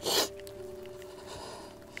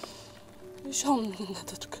ሻም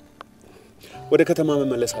እናተትክ ወደ ከተማ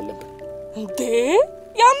መመለስ አለብን እንዴ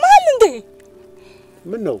ያማል እንዴ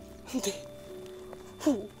ምን ነው እንዴ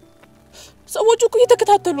ሰዎቹ እኮ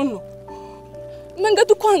እየተከታተሉን ነው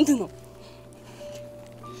መንገዱ እኮ አንድ ነው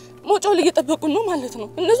ሞጫው ላይ እየጠበቁን ነው ማለት ነው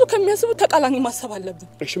እነሱ ከሚያስቡት ተቃላኒ ማሰብ አለብን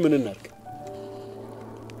እሺ ምን እናድርግ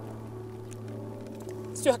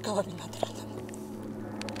እዚህ አካባቢ እናደራለን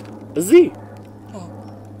እዚህ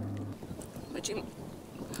መቼም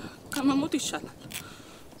ከመሞት ይሻላል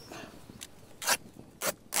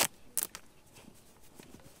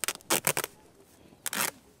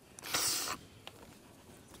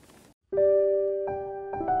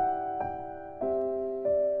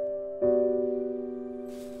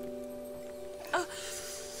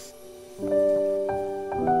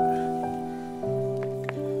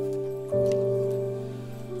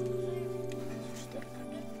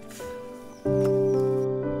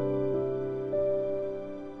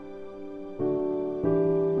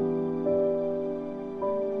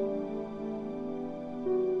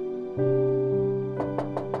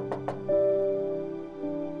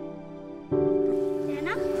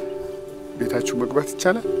ቤታችሁ መግባት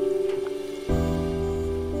ይቻላል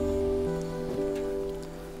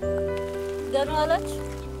ደህና ዋላች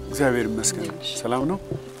እግዚአብሔር ይመስገን ሰላም ነው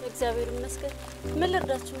እግዚአብሔር ይመስገን ምን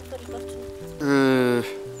ልርዳችሁ ፈልጋችሁ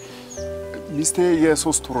ሚስቴ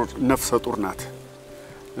የሶስት ወር ነፍሰ ጡር ናት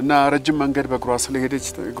እና ረጅም መንገድ በእግሯ ስለሄደች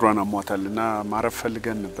እግሯን አሟታልና ማረፍ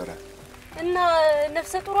ፈልገን ነበር እና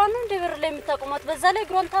ነፍሰ ጡሯን ነው እንደ በር ላይ የምታቆማት በዛ ላይ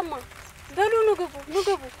እግሯን ታማ በሉ ነው ግቡ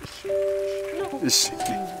እሺ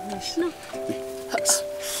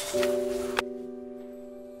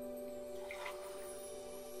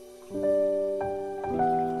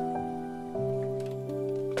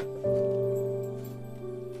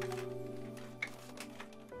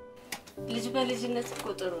ልጅ በልጅነት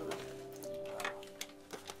ቁጥሩ ነው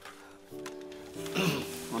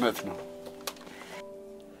እውነት ነው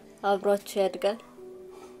አብሯችሁ ያድጋል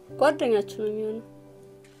ጓደኛችሁ ነው የሚሆነው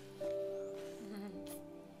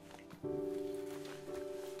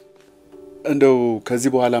እንደው ከዚህ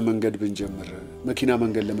በኋላ መንገድ ብንጀምር መኪና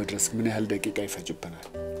መንገድ ለመድረስ ምን ያህል ደቂቃ ይፈጅብናል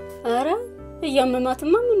አረ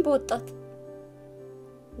እያመማትማ ምን በወጣት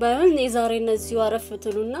ባይሆን የዛሬ እነዚህ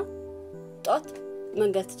አረፍትሉና ጧት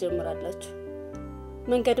መንገድ ትጀምራላችሁ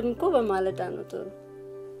መንገድም እኮ በማለዳ ነው ጥሩ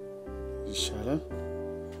ይሻላል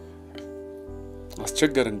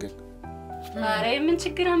አስቸገርን ግን አረ ምን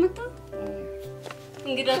ችግር አመጣ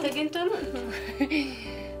እንግዳ ተገኝቶ ነው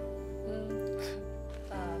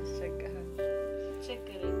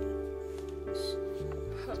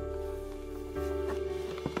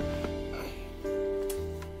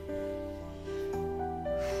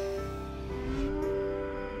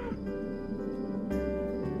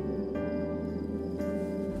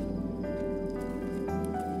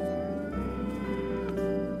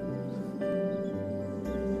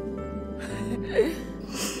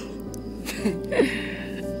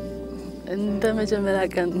እንደ መጀመሪያ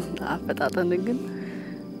ቀን አፈጣጠን ግን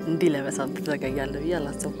እንዲህ ለመሳም ትዘጋያለህ ብዬ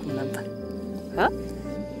አላሰብኩም ነበር።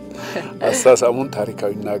 አሳሳሙን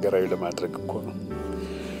ታሪካዊና ሀገራዊ ለማድረግ እኮ ነው።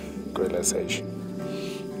 ቆይ ላሳይሽ።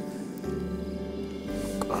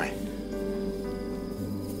 ቆይ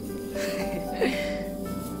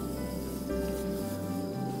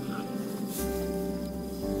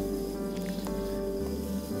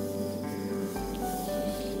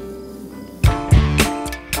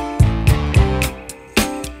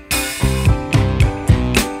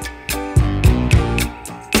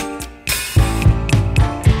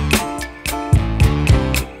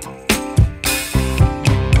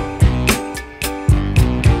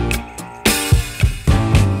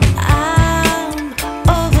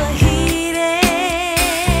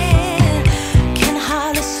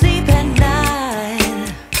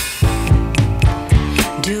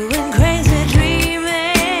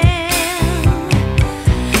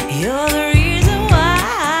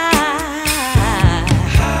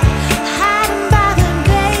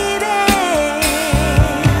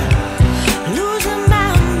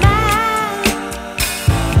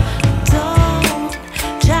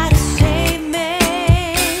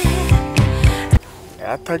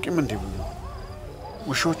አታውቂም እንዴ?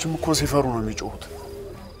 ውሾችም እኮ ሲፈሩ ነው የሚጮሁት።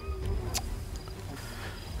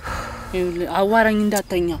 አዋራኝ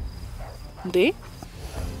እንዳተኛ እንዴ?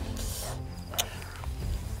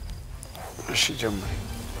 እሺ ጀምር።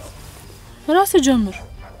 ራስ ጀምር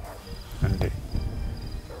እንዴ?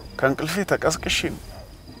 ከእንቅልፌ ተቀስቅሼ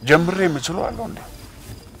ጀምሬ የምችለው አለው እንዴ?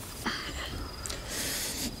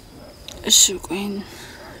 እሺ ቆይ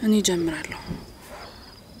እኔ ጀምራለሁ።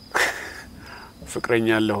 ፍቅረኛ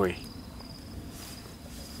አለ ሆይ?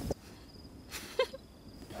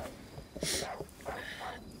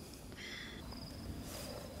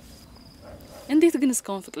 እንዴት ግን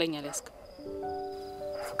እስካሁን ፍቅረኛ ሊያስከ?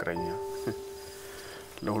 ፍቅረኛ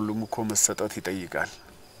ለሁሉም እኮ መሰጠት ይጠይቃል።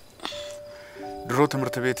 ድሮ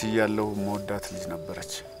ትምህርት ቤት እያለሁ መወዳት ልጅ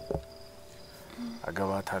ነበረች።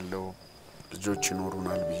 አገባታለሁ፣ ልጆች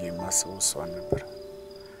ይኖሩናል ብዬ ማስበው እሷን ነበር።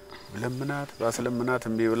 ለምናት ባስለምናት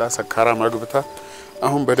እምቢ ብላ ሰካራም አግብታ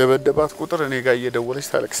አሁን በደበደባት ቁጥር እኔ ጋር እየደወለች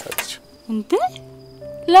ታለቅሳለች። እንዴ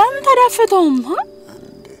ለምን ተዳፈተውም?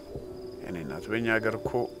 እንዴ እኔ እናት በእኛ ሀገር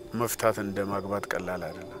እኮ መፍታት እንደማግባት ቀላል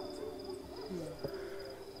አይደለም።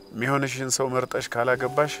 የሚሆንሽን ሰው መርጠሽ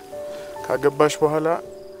ካገባሽ በኋላ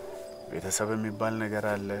ቤተሰብ የሚባል ነገር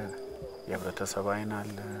አለ፣ የህብረተሰብ አይን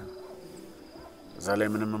አለ። እዛ ላይ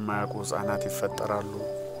ምንም የማያውቁ ህጻናት ይፈጠራሉ።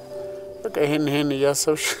 በቃ ይሄን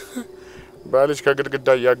እያሰብሽ ባልሽ ከግድግዳ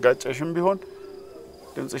እያጋጨሽም ቢሆን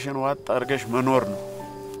ድምጽሽን ዋጥ አድርገሽ መኖር ነው።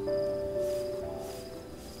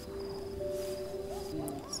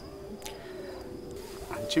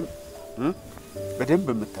 አንቺም በደንብ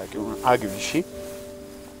የምታውቂው አግቢ። እሺ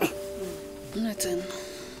እውነትን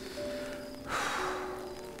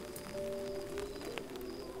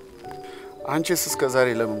አንቺስ እስከ ዛሬ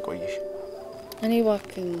ለምን ቆየሽ? እኔ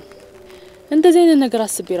እባክህ እንደዚህ አይነት ነገር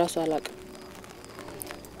አስቤ ራሱ አላውቅም።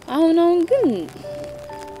 አሁን ግን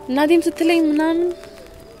እናቴም ስትለኝ ምናምን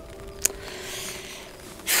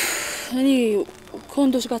እኔ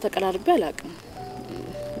ከወንዶች ጋር ተቀራርቤ አላውቅም።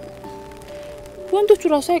 ወንዶቹ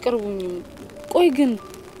ራሱ አይቀርቡኝም። ቆይ ግን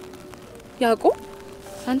ያቆ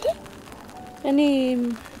አንተ እኔ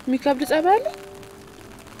የሚከብድ ጸባይ አለ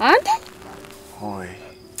አንተ? ሆይ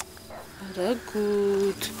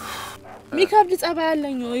ረጉት የሚከብድ ጸባይ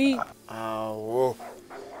አለኝ ወይ? አዎ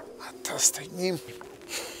አታስተኝም።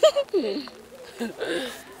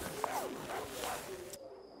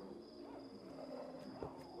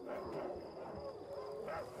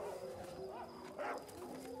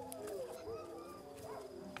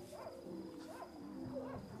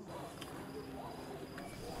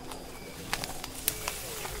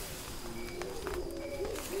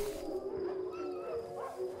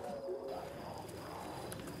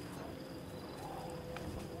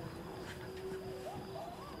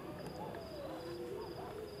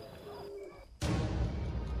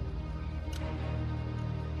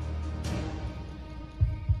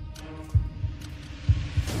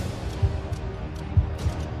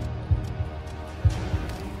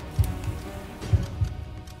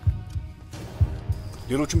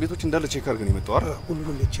 ሌሎችን ቤቶች እንዳለ ቼክ አድርገን የመጣው አይደል?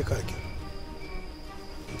 ሁሉንም ቤት ቼክ አድርገን።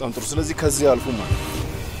 በጣም ጥሩ። ስለዚህ ከዚህ አልፎ ማለት ነው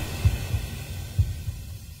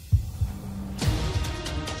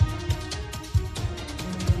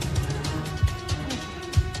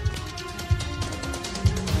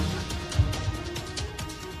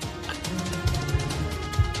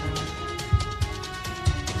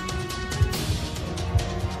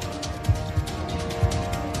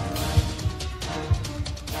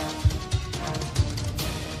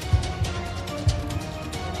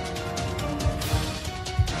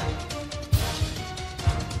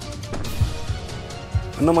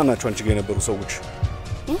እነማን ናቸው አንቺ ጋር የነበሩ ሰዎች?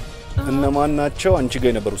 እነማን ናቸው አንቺ ጋር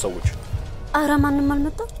የነበሩ ሰዎች? አረ ማንንም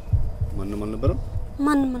አልመጣም። ማንንም አልነበረም?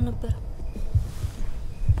 ማንንም አልነበረም።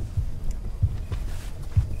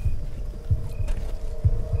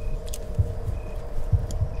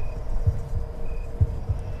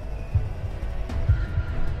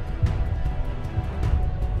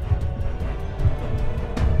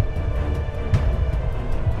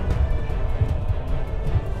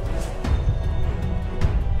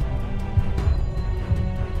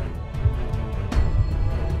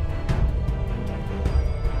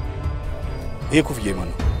 ይሄ ኮፍያ ማን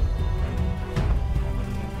ነው?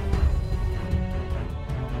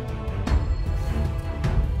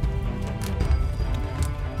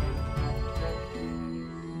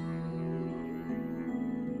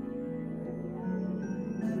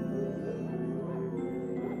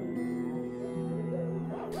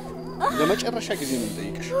 ለመጨረሻ ጊዜ ምን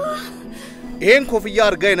ጠይቅሽ? ይሄን ኮፍያ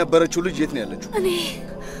አርጋ የነበረችው ልጅ የት ነው ያለችው? እኔ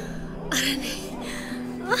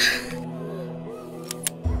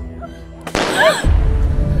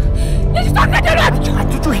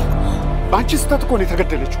ባንቺ ስተት እኮ ነው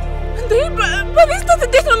የተገደለችው። እንዴ በሚስታት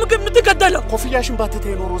እንዴት ነው የምትገደለው? ኮፍያሽን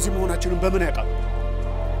ባትተይ ኖሮ እዚህ መሆናችንን በምን ያውቃል?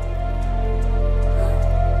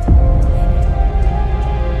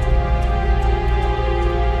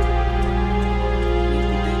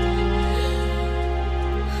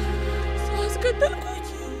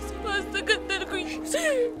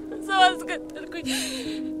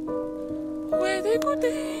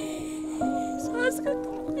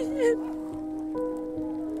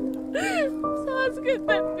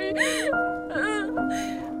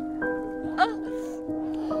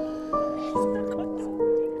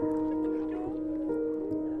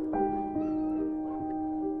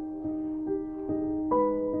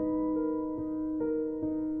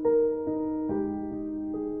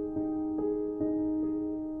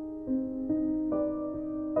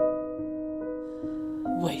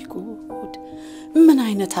 ወይ ጉድ! ምን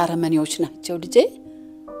አይነት አረመኔዎች ናቸው ልጄ?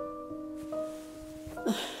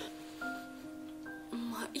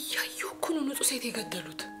 እያየሁ ነው ንጹህ ሴት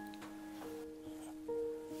የገደሉት።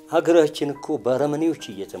 ሀገራችን እኮ ባረመኔዎች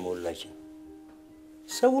እየተሞላች ነው።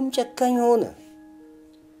 ሰውም ጨካኝ ሆነ።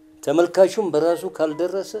 ተመልካቹም በራሱ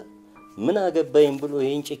ካልደረሰ ምን አገባኝ ብሎ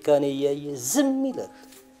ይሄን ጭካኔ እያየ ዝም ይላል።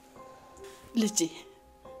 ልጄ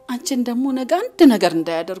አንቺን ደግሞ ነገ አንድ ነገር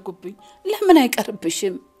እንዳያደርጉብኝ ለምን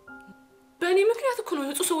አይቀርብሽም? በእኔ ምክንያት እኮ ነው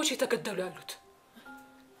ንጹህ ሰዎች የተገደሉ ያሉት።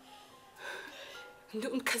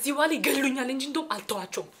 እንደውም ከዚህ በኋላ ይገሉኛል እንጂ እንደውም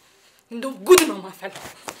አልተዋቸውም። እንደውም ጉድ ነው ማፈል።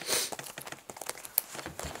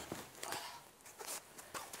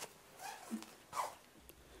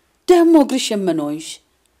 ደግሞ እግርሽ ምን ሆንሽ?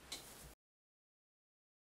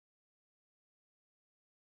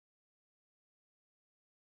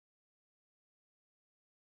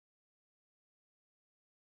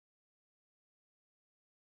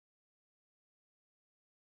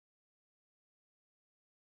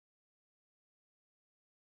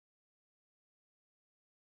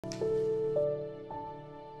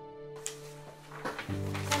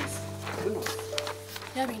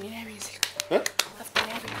 ያቤኔ ስልክ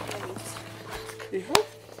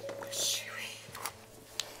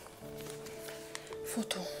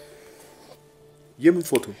ፎቶ የምን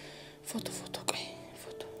ፎቶ? ፎቶ ቆይ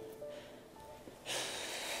ፎቶ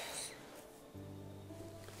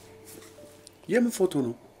የምን ፎቶ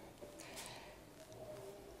ነው?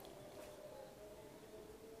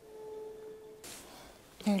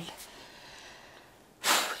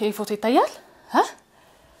 ይሄ ፎቶ ይታያል?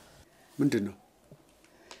 ምንድነው?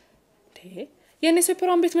 የኔ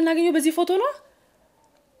ሱፐራን ቤት የምናገኘው በዚህ ፎቶ ነው።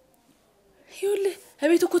 ይኸውልህ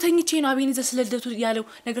እቤት እኮ ተኝቼ ነው አቤኔዘር ስለልደቱ ያለው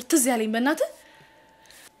ነገር ትዝ ያለኝ። በእናትህ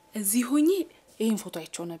እዚህ ሆኜ ይሄን ፎቶ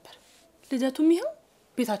አይቼው ነበር። ልደቱም ይሄው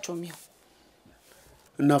ቤታቸውም ይሄው።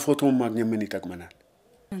 እና ፎቶውን ማግኘት ምን ይጠቅመናል?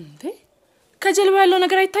 እንዴ ከጀልባ ያለው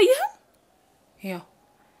ነገር አይታየህም? ይሄው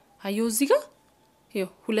አየው እዚህ ጋር ይሄው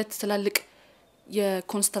ሁለት ትላልቅ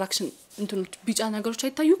የኮንስትራክሽን እንትኖች ቢጫ ነገሮች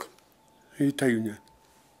አይታዩክም? ይታዩኛል።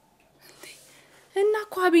 እና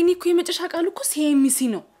እኮ አቤኔ እኮ የመጨረሻ ቃሉ እኮ ሲኤምሲ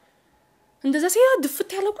ነው። እንደዛ ሲያ ድፍት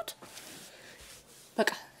ያለጉት በቃ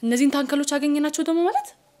እነዚህን ታንከሎች አገኘናቸው ደግሞ ማለት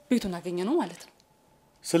ቤቱን አገኘ ነው ማለት ነው።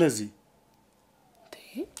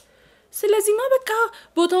 ስለዚህማ በቃ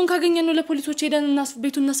ቦታውን ካገኘን ነው ለፖሊሶች ሄደን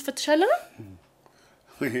ቤቱን እናስፈትሻለን።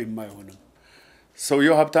 ይሄማ አይሆንም።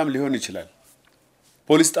 ሰውየው ሀብታም ሊሆን ይችላል።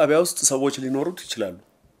 ፖሊስ ጣቢያ ውስጥ ሰዎች ሊኖሩት ይችላሉ።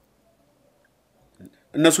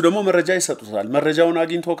 እነሱ ደግሞ መረጃ ይሰጡታል። መረጃውን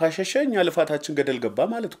አግኝቶ ካሸሸ እኛ ልፋታችን ገደል ገባ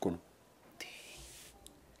ማለት እኮ ነው።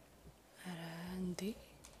 እንዴ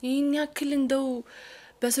ይሄን ያክል እንደው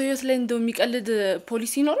በሰውየት ላይ እንደው የሚቀልድ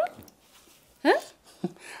ፖሊስ ይኖራል?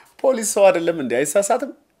 ፖሊስ ሰው አይደለም እንዴ?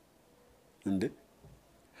 አይሳሳትም እንዴ?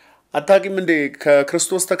 አታውቂም እንዴ?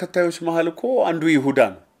 ከክርስቶስ ተከታዮች መሃል እኮ አንዱ ይሁዳ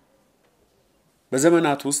ነው።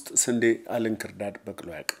 በዘመናት ውስጥ ስንዴ አለንክርዳድ በቅሎ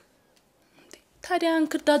ያውቅ። ታዲያ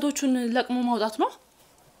እንክርዳዶቹን ለቅሞ ማውጣት ነው?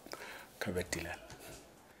 ከበድ ይላል።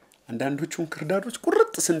 አንዳንዶቹ እንክርዳዶች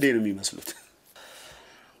ቁርጥ ስንዴ ነው የሚመስሉት።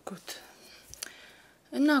 ጉድ።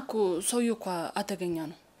 እና እኮ ሰውዬው እኮ አደገኛ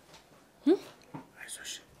ነው።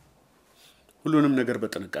 አይዞሽ፣ ሁሉንም ነገር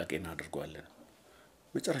በጥንቃቄ እናደርገዋለን።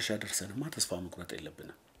 መጨረሻ ደርሰንማ ተስፋ መቁረጥ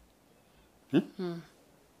የለብንም።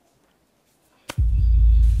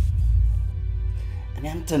 እኔ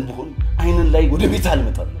አንተን ብሆን አይንን ላይ ወደ ቤት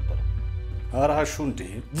አልመጣም ነበር። አራሹ እንዴ!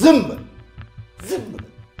 ዝም በል።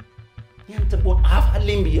 ያንተ ብሆን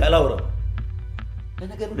አፋለኝ ብዬ አላወራም።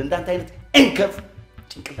 ለነገሩ እንዳንተ አይነት እንከፍ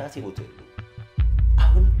ጭንቅላቴ ቦታ የለውም።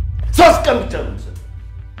 አሁን 3 ቀን ብቻ ነው የምሰጠው።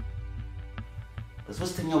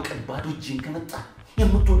 በሶስተኛው ቀን ባዶ እጅን ከመጣ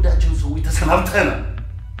የምትወዳቸውን ሰዎች ተሰናብተህ ነው።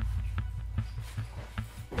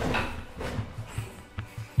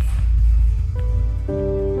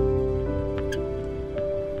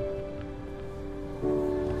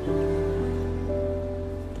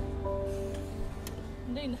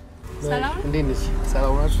 ሰላም እንዴት ነሽ?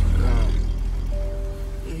 ሰላም ናችሁ?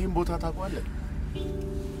 ይሄን ቦታ ታውቀዋለህ?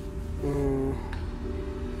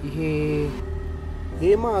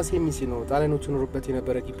 ይሄማ ሴሚሲ ነው። ጣሊያኖቹ ኖሩበት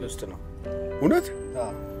የነበረ ግቢ ውስጥ ነው። እውነት?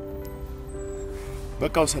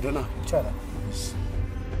 በቃ ወሰደና ይቻላል።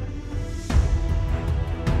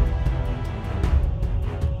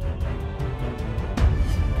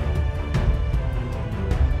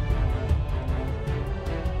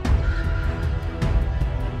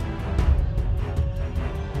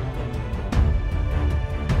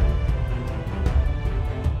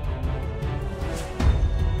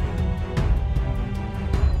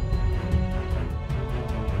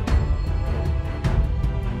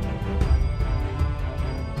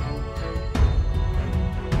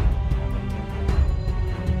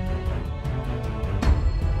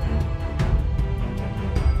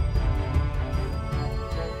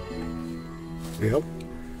 ይሄው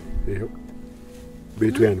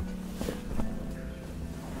ቤቱ ያ ነው።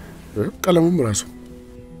 ቀለሙም ራሱ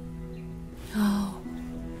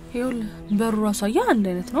ይኸውል በሩ ራሱ አንድ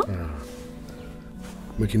አይነት ነው።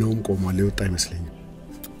 መኪናውም ቆሟል። የወጣ አይመስለኝም።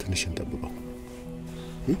 ትንሽ እንጠብቀው።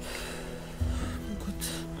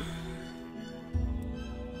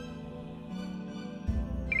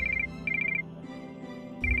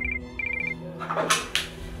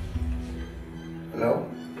 Hello?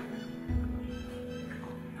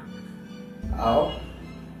 አዎ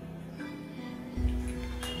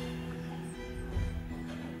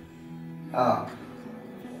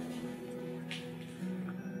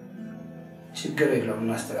ችግር የለውም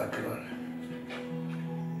እናስተካክለዋለን።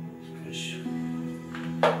 እሺ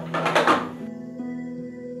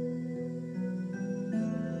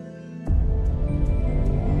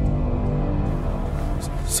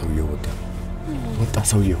ሰውየው ወጣ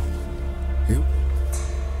ሰውየው ይኸው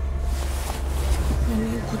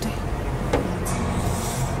ጉዴ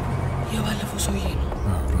የባለፈው ሰውዬ ነው።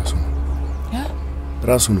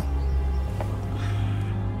 ራሱ ነው።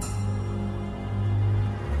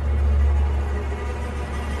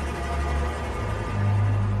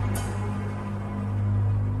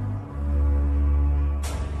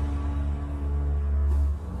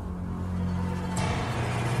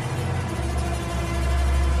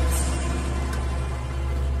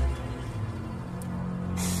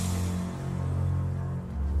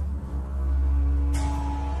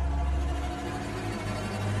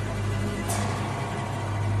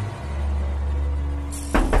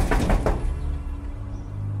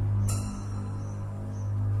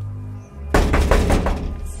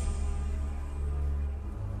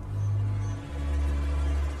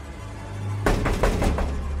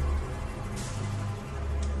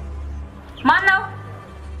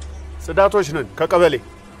 ጽዳቶች ነን ከቀበሌ።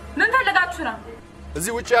 ምን ፈልጋችሁ ነው?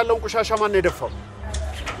 እዚህ ውጪ ያለውን ቆሻሻ ማን የደፋው?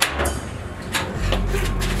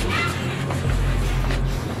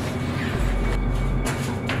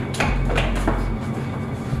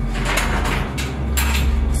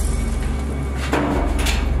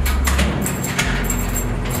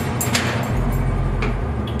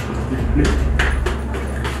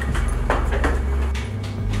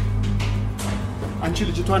 አንቺ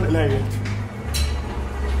ልጅቷን ላይ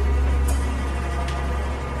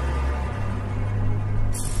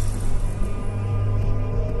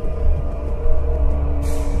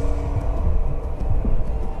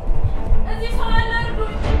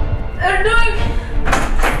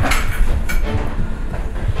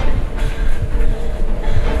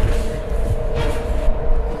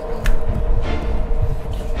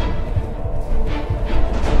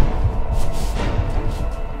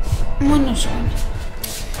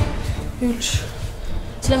ይኸውልሽ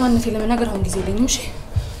ስለማንነቴ ለመናገር አሁን ጊዜ የለኝም። እሺ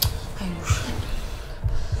አይኖሽ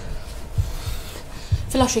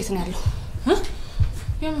ፍላሽ የት ነው ያለው?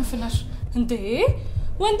 የምን ፍላሽ እንዴ?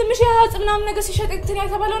 ወንድምሽ ያጽ ምናምን ነገር ሲሸጥ እንትን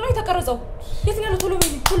ያተባለው ነው የተቀረጸው። የት ነው ያለው?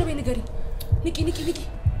 ቶሎ በይ ንገሪኝ። ንቂ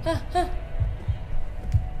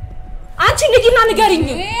አንቺ ንቂና ንገሪኝ።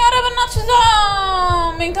 ኧረ በእናትሽ እዛ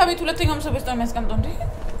መኝታ ቤት ሁለተኛው ሰው ቤት ነው የሚያስቀምጠው እንዴ?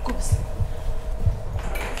 ጎበዝ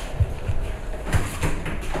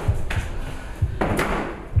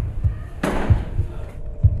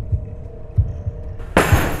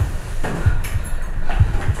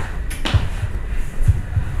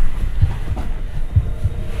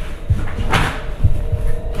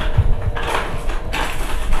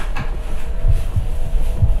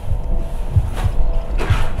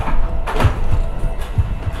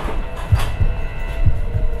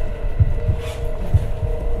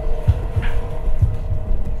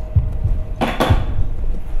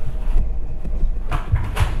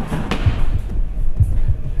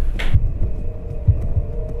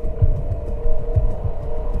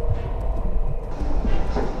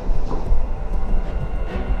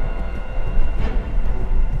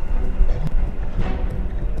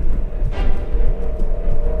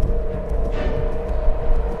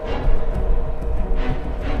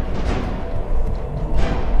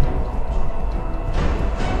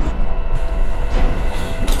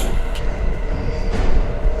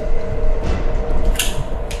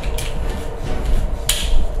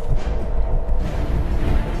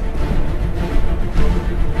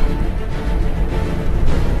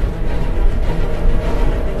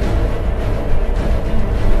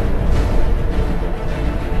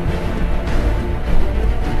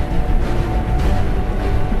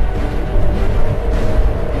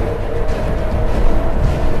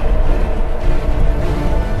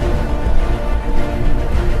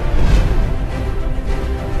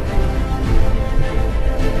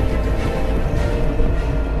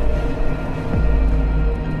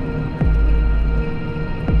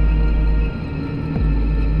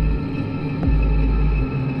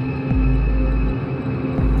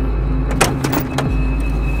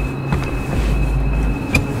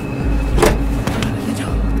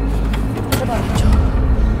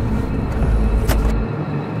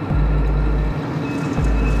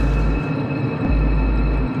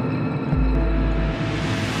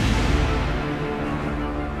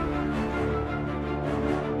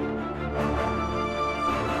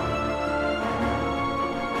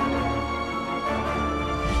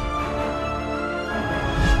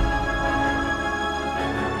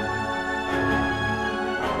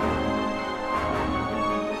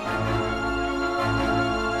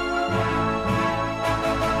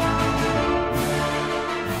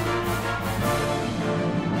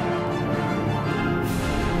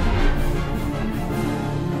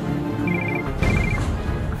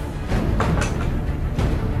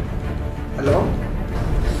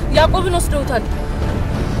ያዕቆብን ወስደውታል።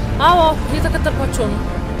 አዎ እየተከተልኳቸው ነው።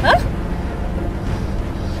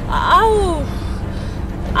 አዎ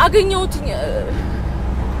አገኘሁት።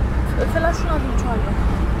 ፍላሹን አግኝቼዋለሁ።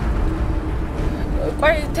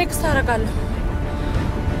 ቆይ ቴክስት አደርጋለሁ።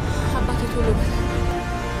 አባቴ ቶሎ በል።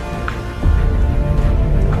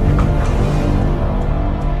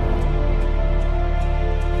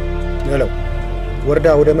 ሄሎ፣ ወርዳ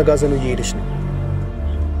ወደ መጋዘኑ እየሄደች ነው።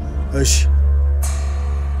 እሺ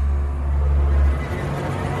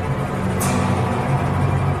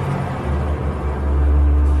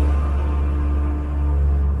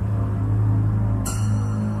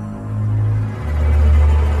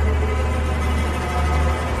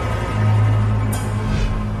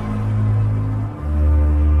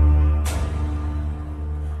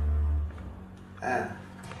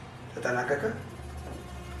ተጠናቀቀ።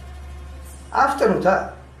 አፍጥኑታ።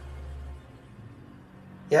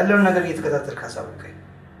 ያለውን ነገር እየተከታተል ካሳወቀኝ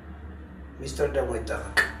ሚስተር ደግሞ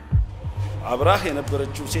ይጠበቅ። አብራህ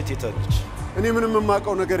የነበረችው ሴት የታለች? እኔ ምንም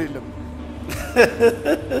የማውቀው ነገር የለም።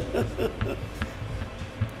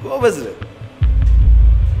 ጎበዝ ነህ።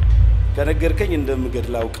 ከነገርከኝ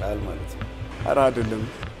እንደምገድል አውቃል ማለት ነው። ኧረ አይደለም።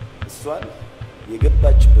 እሷን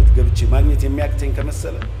የገባችበት ገብቼ ማግኘት የሚያቅተኝ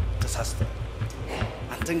ከመሰለ ተሳስተሃል።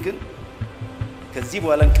 አንተን ግን ከዚህ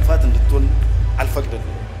በኋላ እንቅፋት እንድትሆን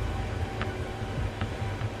አልፈቅድልህም።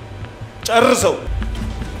 ጨርሰው።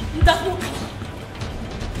 እንዳትሞክር።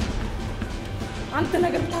 አንተ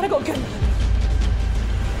ነገር ብታደርገው እገድልሃለሁ።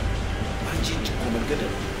 አንቺ እጅ እኮ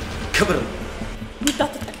መገደል ክብር ነው።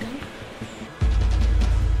 እንዳትጠቀም።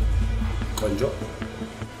 ቆንጆ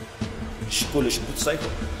ሽኩል ሽኩት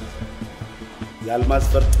ሳይሆን የአልማዝ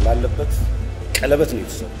ፈርጥ ላለበት ቀለበት ነው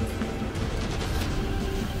የተሰራው።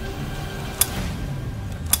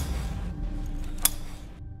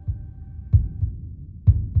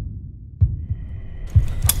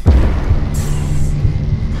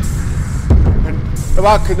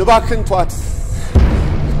 እባክህን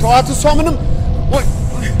ተዋት እሷ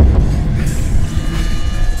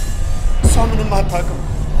ምንም አታውቅም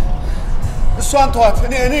እሷን ተዋት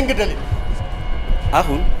እኔ እንግደልኝ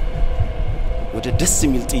አሁን ወደ ደስ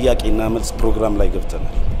የሚል ጥያቄና መልስ ፕሮግራም ላይ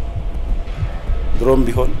ገብተናል ድሮም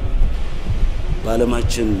ቢሆን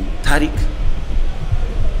በዓለማችን ታሪክ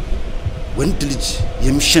ወንድ ልጅ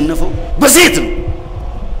የሚሸነፈው በሴት ነው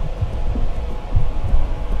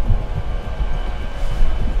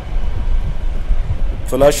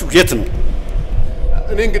ፍላሹ የት ነው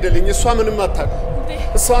እኔ እንግደልኝ እሷ ምንም አታውቅም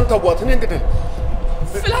እሷን ተዋት እኔ እንግደልኝ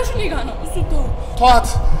ፍላሹ እኔ ጋር ነው እሱ ተዋት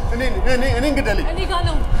እኔ እንግደልኝ እኔ ጋር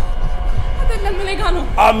ነው አይደለም እኔ ጋር ነው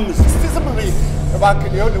 5 እስቲ ዝም በይ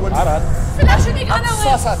እባክህ ይኸውልህ ወንድ 4 ፍላሹ እኔ ጋር ነው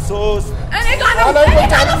 3 እኔ ጋር ነው አላይ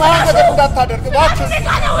ወጣት ማን ነገር እንዳታደርግ እባክህ እኔ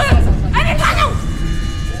ጋር ነው እኔ ጋር ነው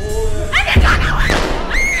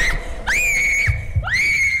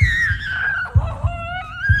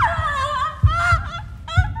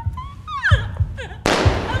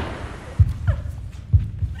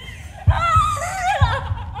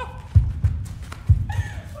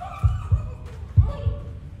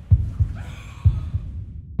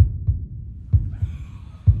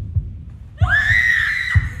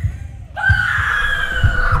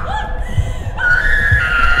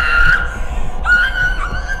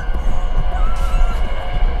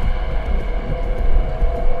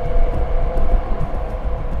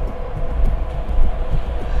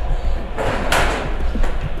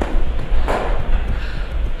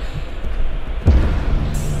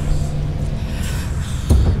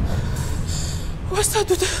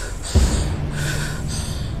ወሰዱት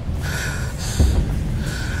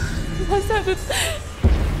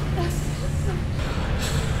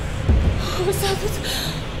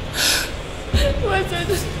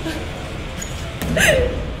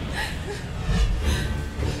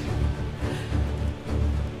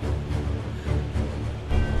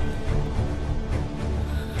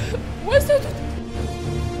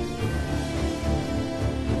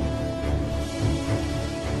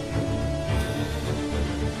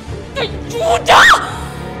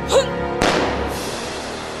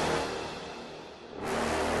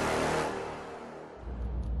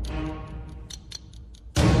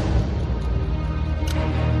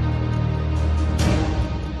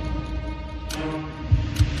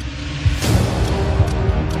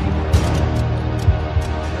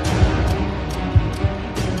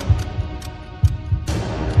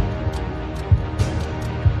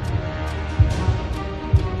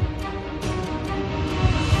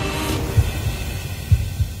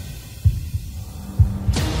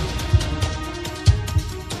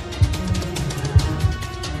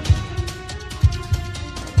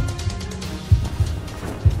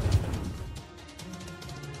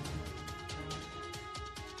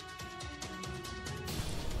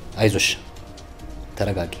አይዞሽ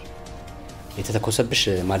ተረጋጊ የተተኮሰብሽ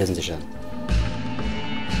ማደንዘዣ ነው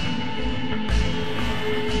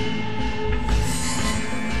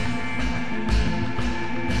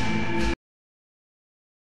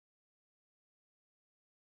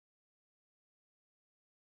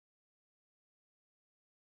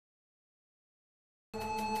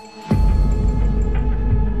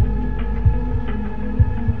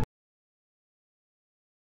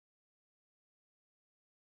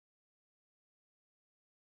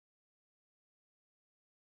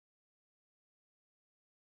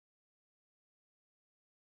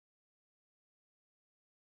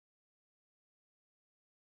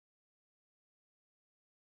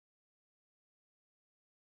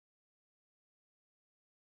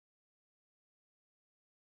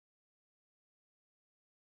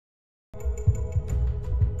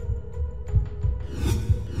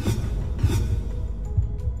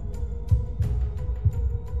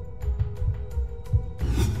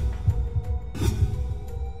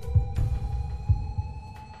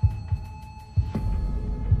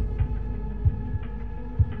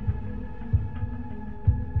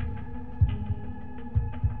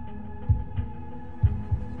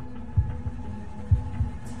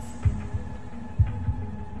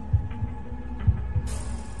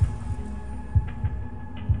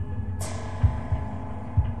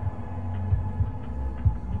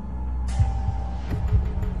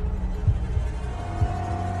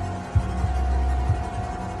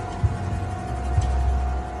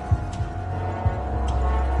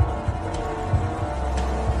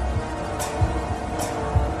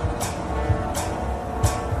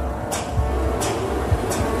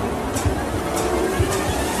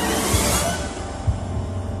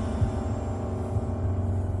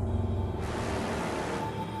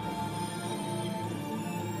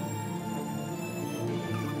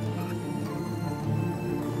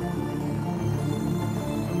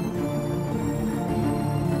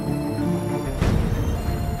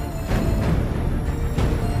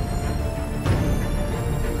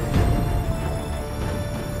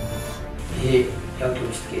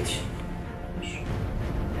የአውቶቡስ ትኬትሽ።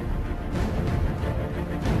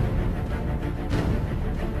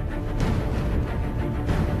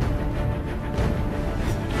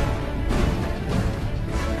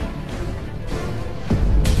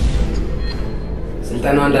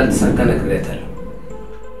 ስልጠናው እንዳልተሳካ ነግሬያታለሁ።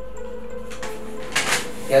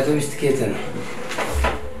 የአውቶቡስ ትኬት ነው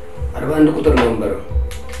 41 ቁጥር ነው ወንበሩ።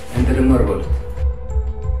 አንተ ደግሞ 42።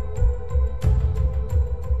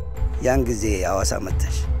 ያን ጊዜ ሐዋሳ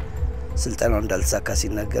መጥተሽ ስልጠናው እንዳልተሳካ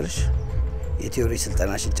ሲነገርሽ የቲዮሪ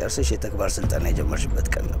ስልጠናሽን ጨርሰሽ የተግባር ስልጠና የጀመርሽበት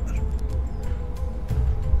ቀን ነበር።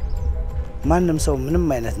 ማንም ሰው ምንም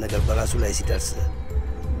አይነት ነገር በራሱ ላይ ሲደርስ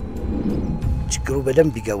ችግሩ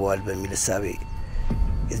በደንብ ይገባዋል በሚል እሳቤ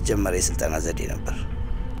የተጀመረ የስልጠና ዘዴ ነበር።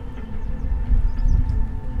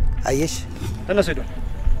 አየሽ፣ ተነሱ ሄዱ።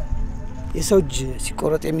 የሰው እጅ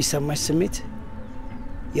ሲቆረጥ የሚሰማሽ ስሜት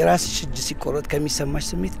የራስሽ እጅ ሲቆረጥ ከሚሰማሽ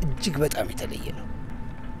ስሜት እጅግ በጣም የተለየ ነው።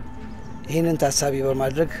 ይህንን ታሳቢ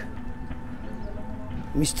በማድረግ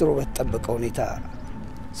ሚስጥሩ በተጠበቀ ሁኔታ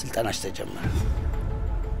ስልጠናሽ ተጀመረ።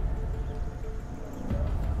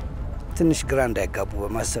 ትንሽ ግራ እንዳይጋቡ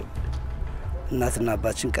በማሰብ እናትና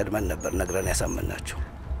አባትሽን ቀድመን ነበር ነግረን ያሳመናቸው።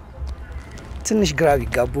 ትንሽ ግራ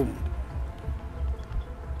ቢጋቡም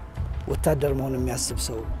ወታደር መሆን የሚያስብ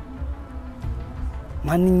ሰው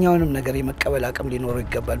ማንኛውንም ነገር የመቀበል አቅም ሊኖረው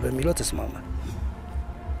ይገባል በሚለው ተስማማ።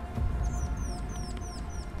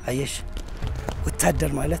 አየሽ፣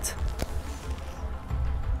 ወታደር ማለት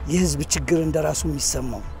የህዝብ ችግር እንደራሱ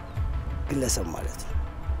የሚሰማው ግለሰብ ማለት ነው።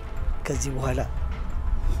 ከዚህ በኋላ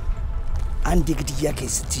አንድ የግድያ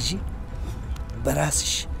ኬስ ስትይዢ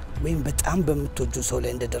በራስሽ ወይም በጣም በምትወጂው ሰው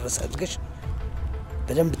ላይ እንደደረሰ አድርገሽ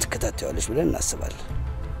በደንብ ትከታተያለሽ ብለን እናስባለን።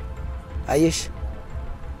 አየሽ፣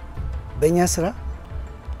 በእኛ ስራ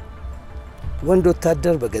ወንድ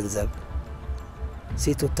ወታደር በገንዘብ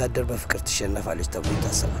ሴት ወታደር በፍቅር ትሸነፋለች ተብሎ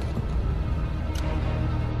ይታሰባል።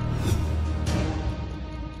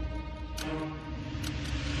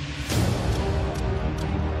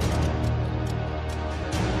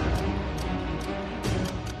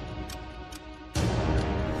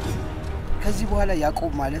 ከዚህ በኋላ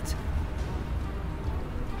ያዕቆብ ማለት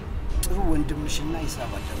ጥሩ ወንድምሽና የስራ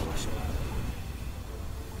ባልደረባሽ ነው።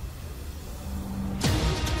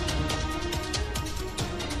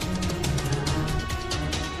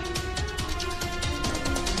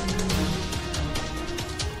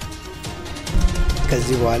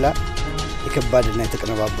 ከዚህ በኋላ የከባድና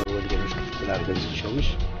የተቀነባበሩ ወንጀሎች ክትትል አድርገን ስንሾምሽ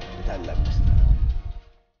ታላቅ